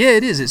 Yeah,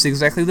 it is. It's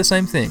exactly the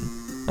same thing.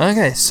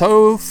 Okay,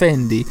 so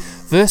Fendi.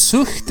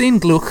 Versuch den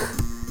Glück.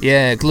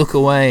 Yeah, Glück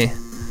away.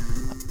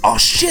 Oh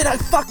shit, I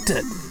fucked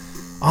it!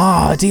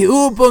 Die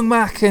Übung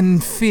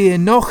machen wir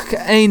noch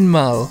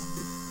einmal.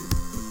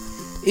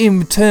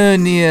 Im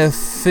Turnier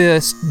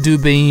first du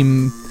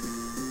beim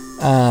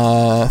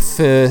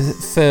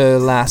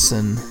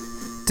verlassen.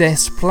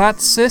 Des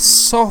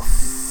Platzes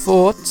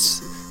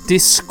sofort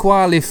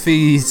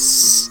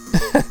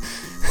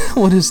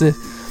What is it?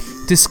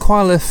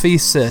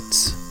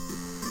 Disqualifiziert.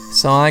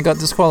 So I got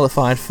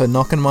disqualified for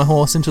knocking my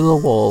horse into the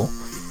wall.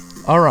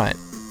 Alright.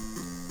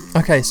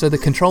 Okay, so the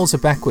controls are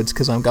backwards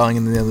because I'm going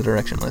in the other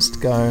direction. Let's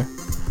go.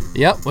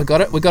 Yep, we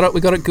got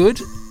it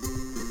good.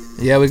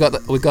 Yeah, we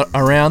got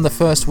around the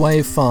first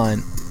wave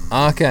fine.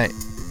 Okay.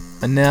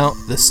 And now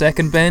the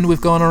second bend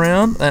we've gone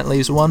around. That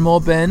leaves one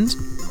more bend.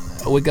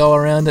 We go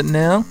around it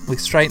now. We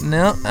straighten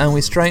out and we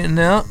straighten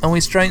out and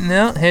we straighten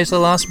out. Here's the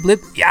last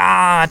blip.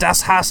 Ja,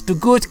 das hast du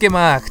gut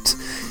gemacht.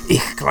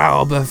 Ich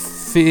glaube,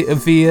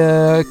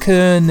 wir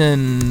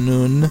können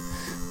nun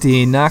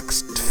die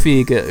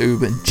Nächstfige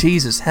üben.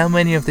 Jesus, how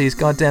many of these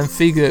goddamn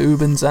Fige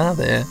übens are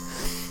there?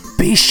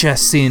 Bisher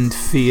sind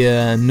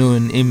wir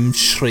nun im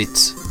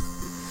Schritt.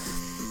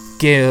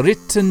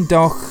 Geritten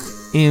doch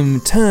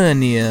im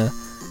Turnier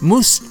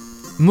muss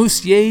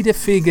jede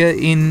Fige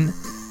in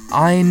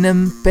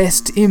einem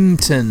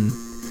bestimmten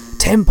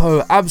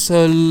Tempo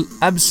absolviert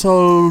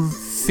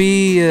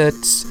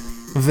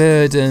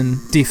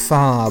werden. Die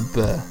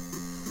Farbe.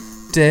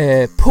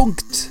 Der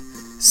Punkt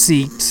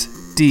sieht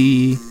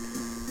die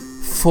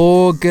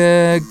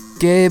vorgegeben?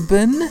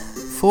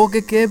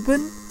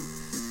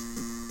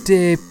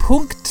 Der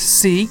Punkt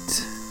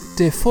sieht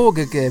der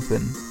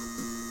vorgegeben.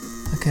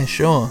 Okay,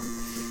 sure.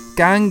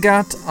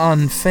 Gangat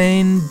und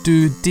fein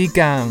du die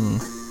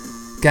Gang.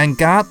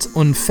 Gangat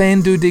und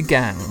fein du die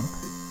Gang.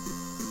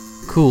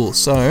 Cool,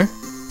 so.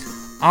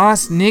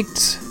 As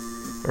nicht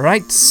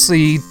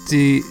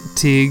Reitsidig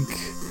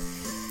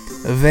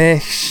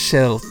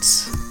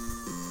wechselt.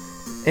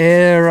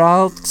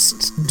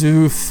 Eralst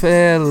du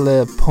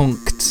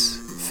Fehlerpunkt.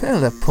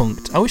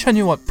 Fehlerpunkt. I wish I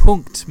knew what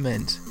punkt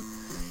meant.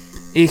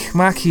 Ich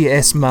mache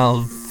es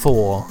mal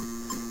vor.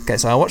 Okay,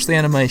 so I watched the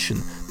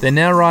animation. They're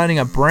now riding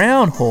a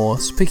brown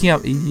horse, picking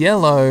up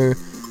yellow.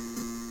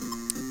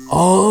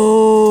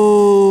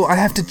 Oh, I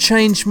have to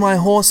change my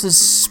horse's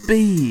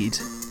speed.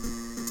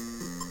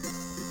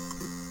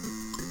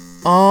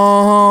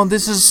 Oh,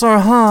 this is so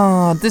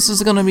hard. This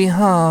is gonna be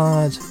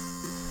hard.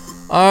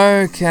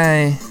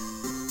 Okay.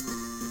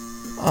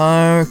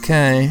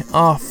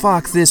 Oh,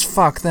 fuck this,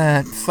 fuck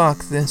that,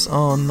 fuck this.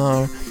 Oh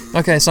no.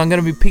 Okay, so I'm going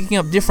to be picking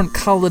up different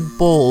coloured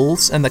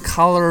balls, and the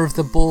colour of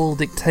the ball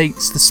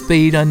dictates the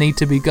speed I need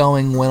to be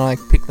going when I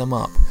pick them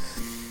up.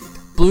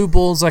 Blue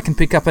balls I can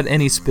pick up at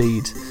any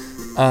speed.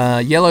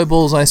 Yellow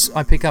balls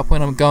I pick up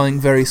when I'm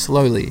going very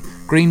slowly.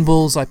 Green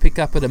balls I pick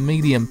up at a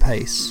medium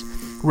pace.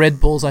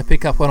 Red balls I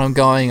pick up when I'm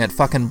going at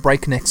fucking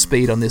breakneck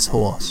speed on this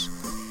horse.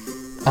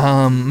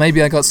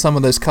 Maybe I got some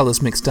of those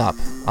colours mixed up.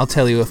 I'll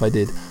tell you if I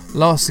did.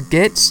 Los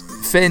geht's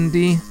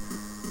Fendi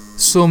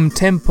zum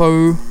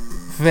Tempo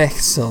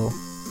Wechsel.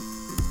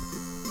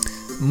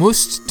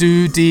 Musst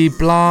du die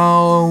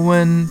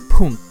blauen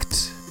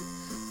Punkt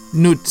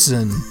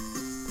nutzen.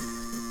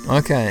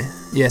 Okay,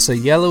 yeah, so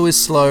yellow is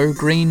slow,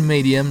 green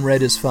medium,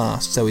 red is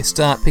fast. So we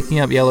start picking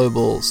up yellow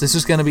balls. This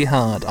is going to be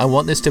hard. I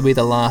want this to be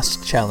the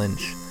last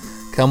challenge.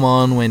 Come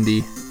on,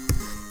 Wendy.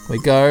 We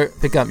go,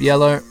 pick up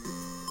yellow,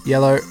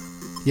 yellow,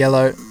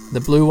 yellow. The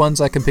blue ones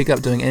I can pick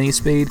up doing any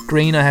speed.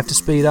 Green I have to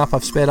speed up.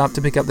 I've sped up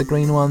to pick up the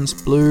green ones.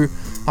 Blue.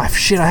 Oh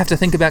shit, I have to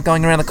think about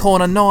going around the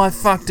corner. No, I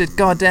fucked it.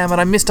 God damn it,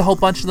 I missed a whole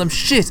bunch of them.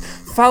 Shit.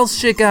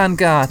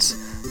 Falschigangart.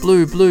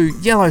 Blue, blue,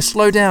 yellow,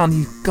 slow down,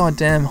 you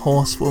goddamn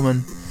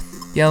horsewoman.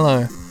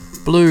 Yellow.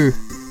 Blue.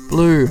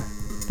 Blue.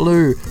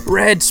 Blue.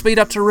 Red, speed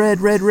up to red,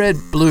 red, red.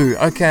 Blue.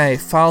 Okay,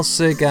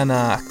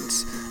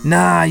 Falschiganacht.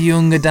 Na,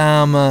 junge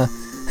Dame.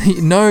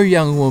 No,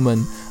 young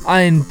woman.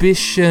 Ein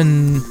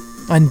bisschen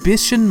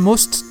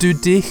musst du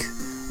dich.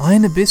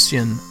 Ein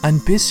bisschen.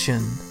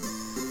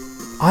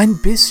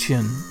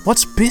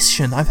 What's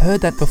bisschen? I've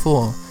heard that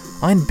before.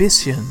 Ein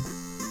bisschen.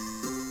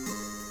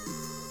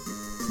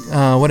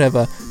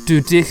 Whatever.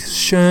 Du dich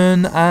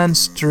schön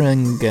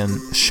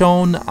anstrengen.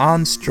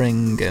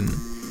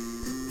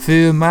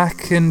 Wir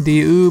machen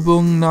die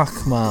Übung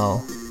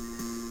nochmal.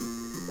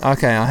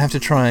 Okay, I have to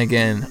try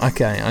again.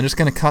 Okay, I'm just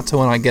going to cut to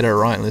when I get it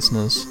right,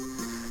 listeners.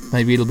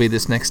 Maybe it'll be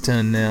this next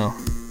turn now.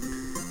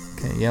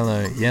 Okay,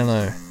 yellow,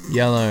 yellow,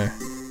 yellow,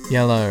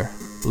 yellow,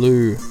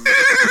 blue,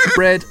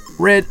 red,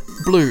 red,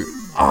 blue.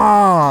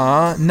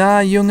 Ah,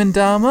 na jungen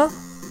Dame?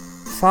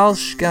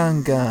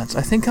 Falschgangart.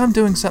 I think I'm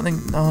doing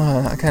something.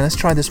 Oh, okay, let's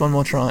try this one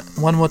more time.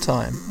 One more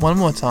time.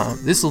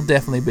 This'll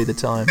definitely be the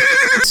time.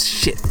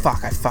 Shit,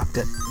 fuck, I fucked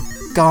it.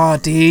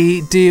 God,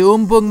 die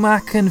Umbung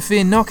machen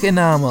wir noch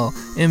einmal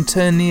im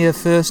Turnier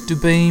first du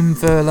beim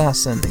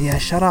verlassen. Yeah,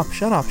 shut up.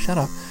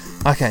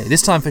 Okay,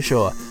 this time for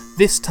sure.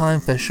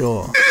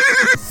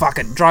 Fuck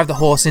it, drive the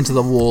horse into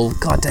the wall.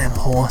 Goddamn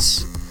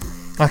horse.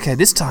 Okay,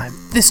 this time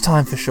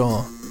for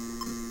sure.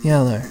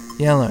 Yellow,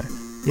 yellow,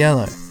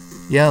 yellow,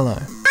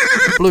 yellow.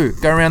 Blue,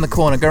 go around the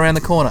corner.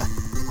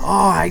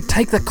 Oh, I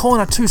take the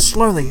corner too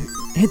slowly.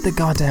 Hit the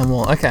goddamn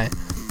wall. Okay,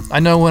 I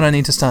know when I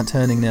need to start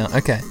turning now.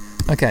 Okay,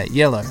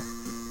 yellow,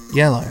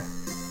 yellow,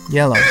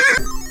 yellow.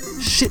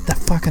 Shit, the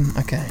fucking...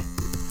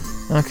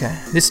 Okay,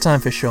 this time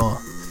for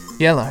sure.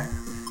 Yellow,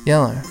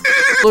 yellow,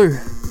 blue.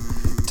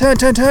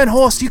 Turn,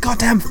 horse, you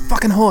goddamn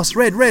fucking horse.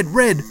 Red,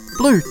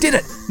 blue, did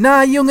it.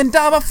 Na, jungen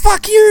Dame,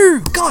 fuck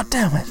you! God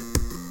damn it.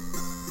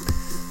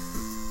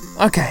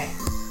 Okay,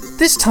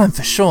 this time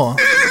for sure.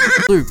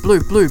 Blue.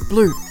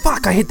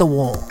 Fuck, I hit the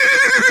wall.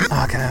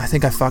 Okay, I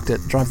think I fucked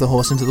it. Drive the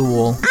horse into the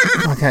wall.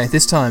 Okay,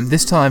 this time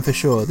for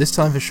sure.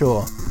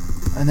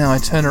 And now I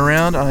turn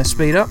around and I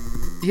speed up.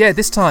 Yeah,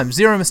 this time,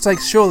 zero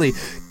mistakes, surely.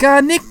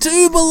 Gar nicht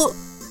übel...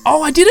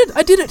 Oh, I did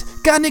it!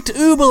 Gar nicht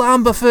übel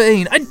Amber für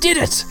ihn. I did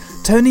it!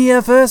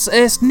 Turnier versus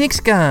erst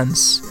nicht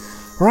ganz.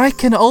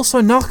 Reichen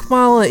also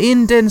nochmal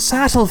in den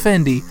Sattel,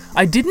 Fendi.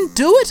 I didn't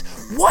do it?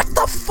 What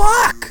the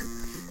fuck?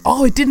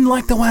 Oh, it didn't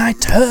like the way I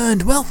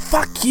turned. Well,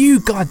 fuck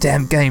you,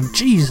 goddamn game.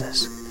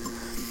 Jesus.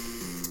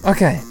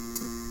 Okay,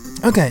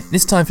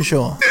 this time for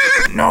sure.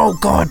 No,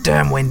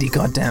 goddamn Wendy,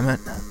 goddamn it.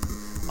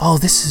 Oh,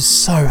 this is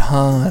so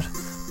hard.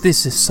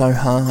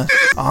 Oh,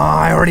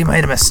 I already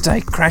made a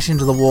mistake. Crash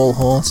into the wall,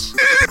 horse.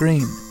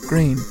 Green.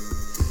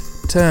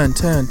 Turn.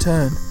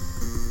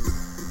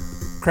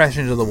 Crash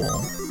into the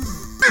wall.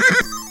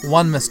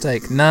 One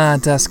mistake. Na,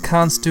 das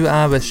kannst du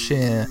aber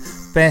schwer.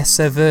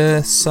 Besser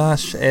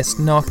versach es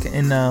noch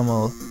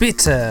einmal.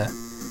 Bitte.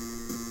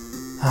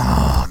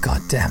 Oh,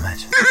 god damn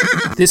it.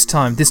 This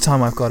time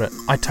I've got it.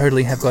 I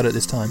totally have got it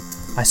this time.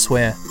 I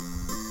swear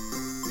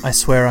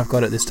I've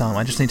got it this time.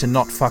 I just need to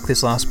not fuck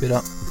this last bit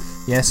up.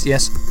 Yes,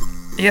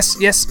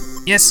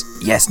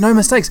 no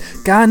mistakes.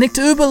 Gar nicht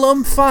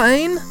übel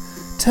Verein.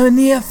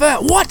 Turnier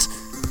für...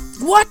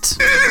 What?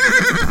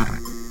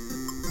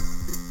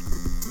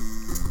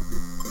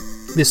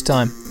 This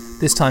time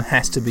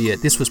has to be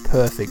it. This was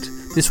perfect.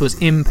 This was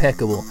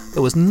impeccable.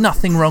 There was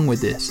nothing wrong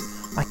with this.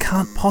 I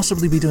can't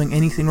possibly be doing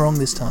anything wrong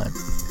this time.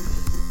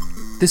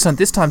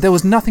 This time, there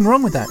was nothing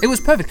wrong with that. It was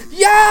perfect.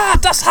 Ja,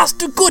 das hast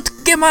du gut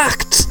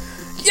gemacht.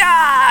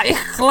 Ja, ich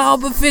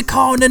glaube, wir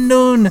können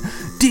nun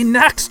die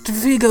nächste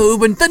Figur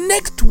üben. The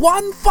next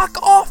one,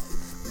 fuck off.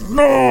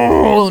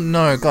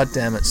 No, god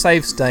damn it.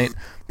 Save state.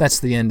 That's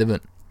the end of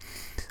it.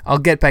 I'll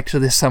get back to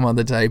this some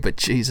other day, but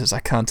Jesus, I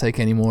can't take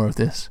any more of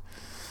this.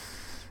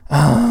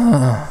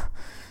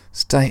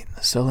 State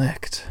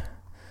select.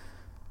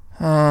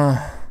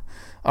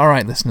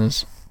 Alright,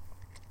 listeners.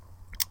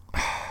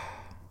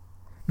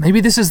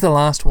 Maybe this is the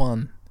last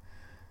one.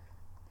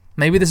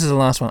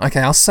 Okay,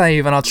 I'll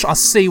save and I'll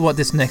see what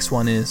this next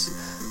one is.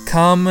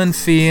 Kommen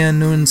wir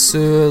nun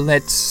zur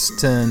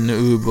letzten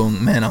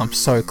Übung. Man, I'm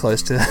so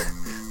close to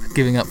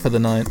giving up for the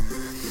night.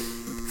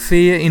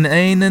 Wir in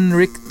einen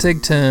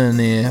Richtung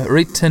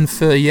Ritten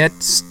für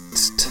jetzt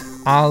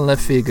alle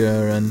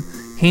Figuren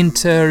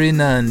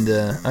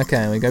hintereinander.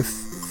 Okay, we go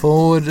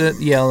forward at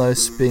yellow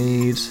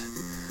speed.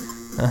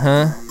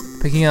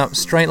 Picking up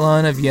straight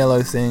line of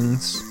yellow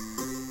things.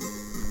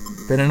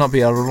 Better not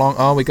be a long...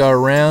 Oh, we go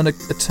around a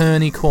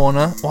turny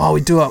corner. Oh,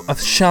 we do a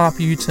sharp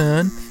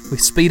U-turn. We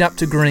speed up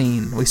to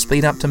green. We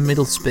speed up to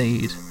middle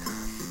speed.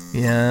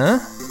 Yeah.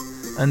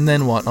 And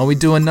then what? Oh, we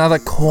do another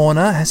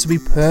corner. It has to be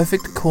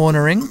perfect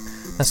cornering.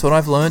 That's what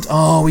I've learned.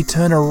 Oh, we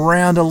turn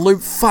around a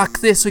loop. Fuck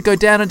this. We go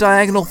down a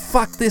diagonal.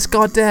 Fuck this.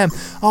 Goddamn.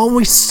 Oh,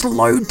 we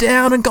slow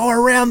down and go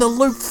around the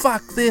loop.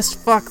 Fuck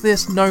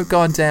this. No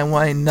goddamn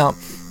way. No.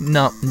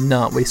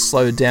 We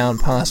slow down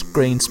past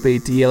green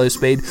speed to yellow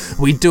speed.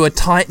 We do a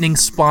tightening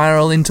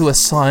spiral into a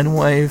sine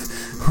wave.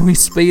 We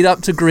speed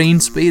up to green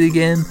speed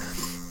again.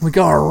 We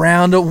go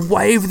around a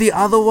wave the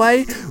other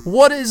way.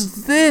 What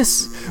is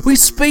this? We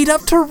speed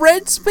up to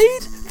red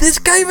speed? This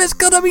game has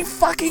got to be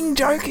fucking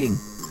joking.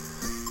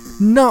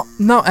 No,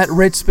 at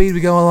red speed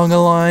we go along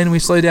a line, we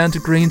slow down to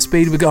green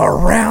speed, we go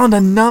around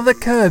another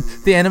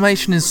curve. The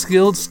animation is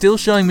skilled, still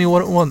showing me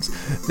what it wants.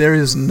 There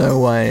is no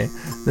way.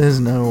 There's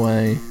no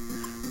way.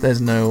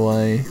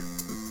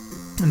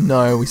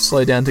 No, we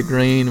slow down to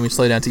green, we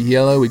slow down to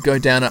yellow, we go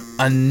down a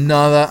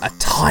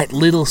tight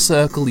little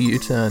circle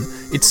U-turn.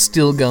 It's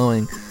still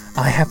going.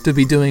 I have to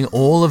be doing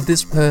all of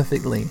this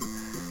perfectly.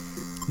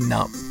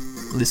 No,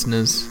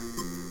 listeners.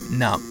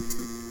 No.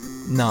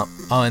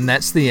 Oh, and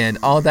that's the end.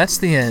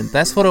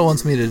 That's what it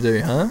wants me to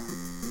do, huh?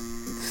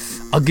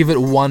 I'll give it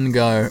one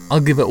go.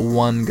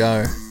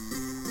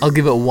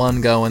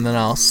 And then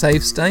I'll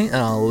save state and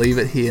I'll leave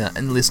it here.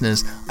 And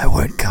listeners, I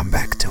won't come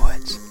back to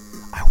it.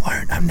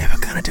 I'm never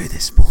gonna do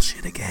this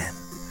bullshit again.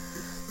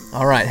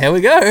 Alright, here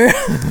we go.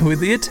 With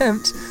the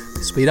attempt.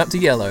 Speed up to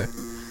yellow.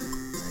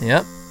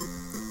 Yep.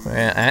 We're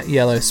at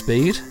yellow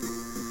speed.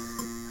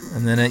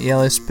 And then at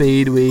yellow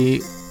speed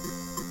we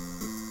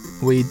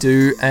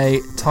do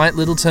a tight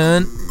little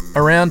turn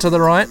around to the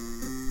right.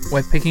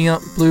 We're picking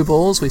up blue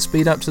balls. We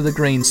speed up to the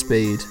green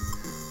speed.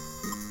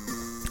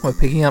 We're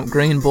picking up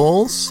green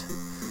balls.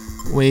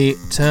 We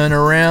turn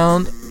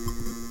around.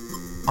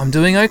 I'm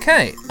doing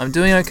okay.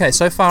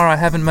 So far I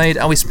haven't made...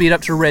 we speed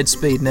up to red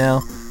speed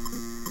now.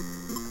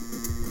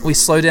 We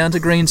slow down to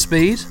green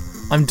speed.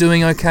 I'm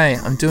doing okay.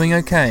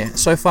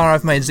 So far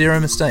I've made 0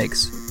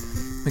 mistakes.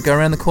 We go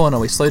around the corner,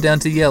 we slow down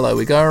to yellow,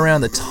 we go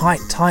around the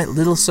tight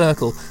little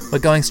circle, we're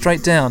going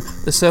straight down,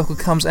 the circle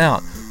comes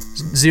out.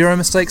 0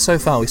 mistakes so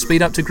far, we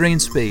speed up to green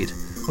speed.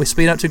 We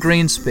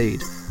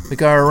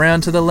go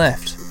around to the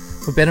left.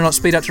 We better not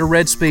speed up to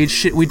red speed,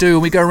 shit we do,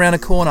 we go around a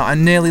corner, I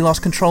nearly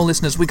lost control,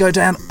 listeners. We go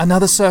down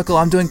another circle,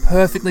 I'm doing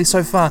perfectly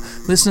so far.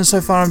 Listeners,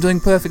 so far I'm doing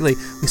perfectly.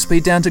 We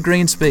speed down to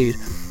green speed.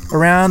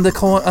 Around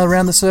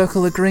the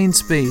circle at green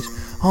speed.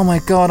 Oh my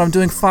god, I'm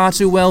doing far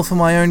too well for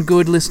my own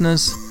good,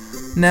 listeners.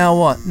 Now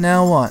what?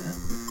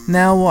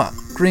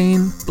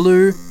 Green,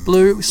 blue,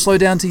 we slow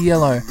down to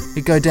yellow.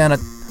 We go down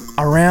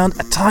around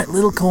a tight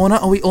little corner.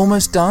 Are we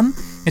almost done?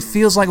 It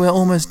feels like we're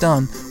almost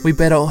done. We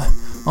better...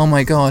 Oh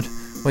my god.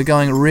 We're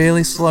going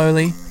really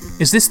slowly.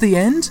 Is this the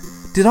end?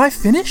 Did I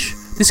finish?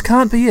 This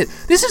can't be it.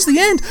 This is the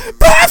end!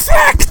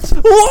 Perfect!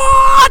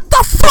 What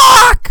the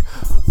fuck?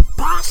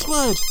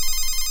 Password!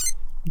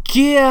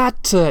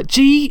 Gerte.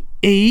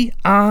 G-E-R-T-E.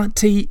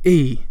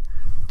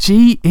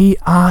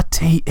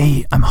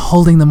 G-E-R-T-E. I'm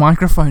holding the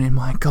microphone in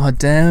my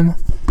goddamn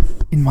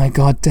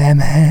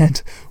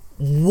hand.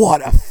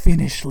 What a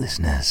finish,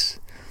 listeners.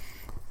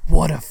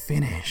 What a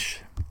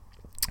finish.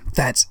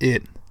 That's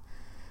it.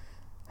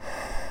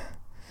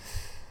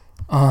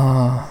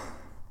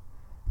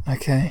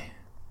 Okay.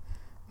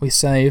 We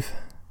save.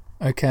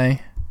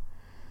 Okay.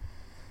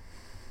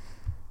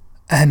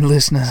 And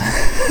listeners.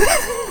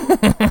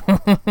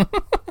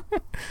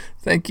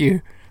 Thank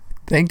you.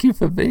 Thank you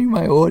for being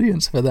my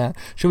audience for that.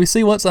 Shall we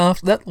see what's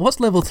after that? What's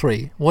level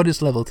 3? What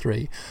is level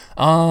 3?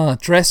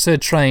 Dresser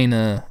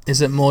trainer. Is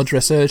it more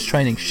dressage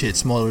training? Shit,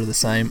 it's more of the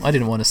same. I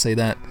didn't want to see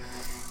that.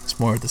 It's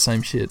more of the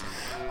same shit.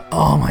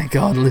 Oh my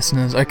god,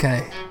 listeners.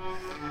 Okay,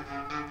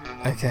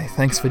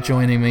 thanks for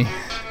joining me.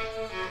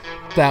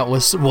 that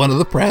was one of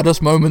the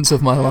proudest moments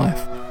of my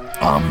life.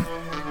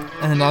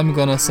 And I'm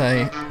gonna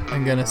say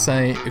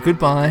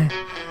goodbye.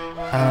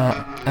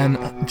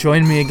 And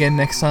join me again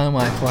next time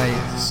I play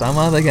some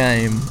other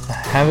game.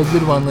 Have a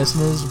good one,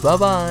 listeners. Bye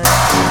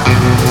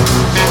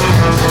bye.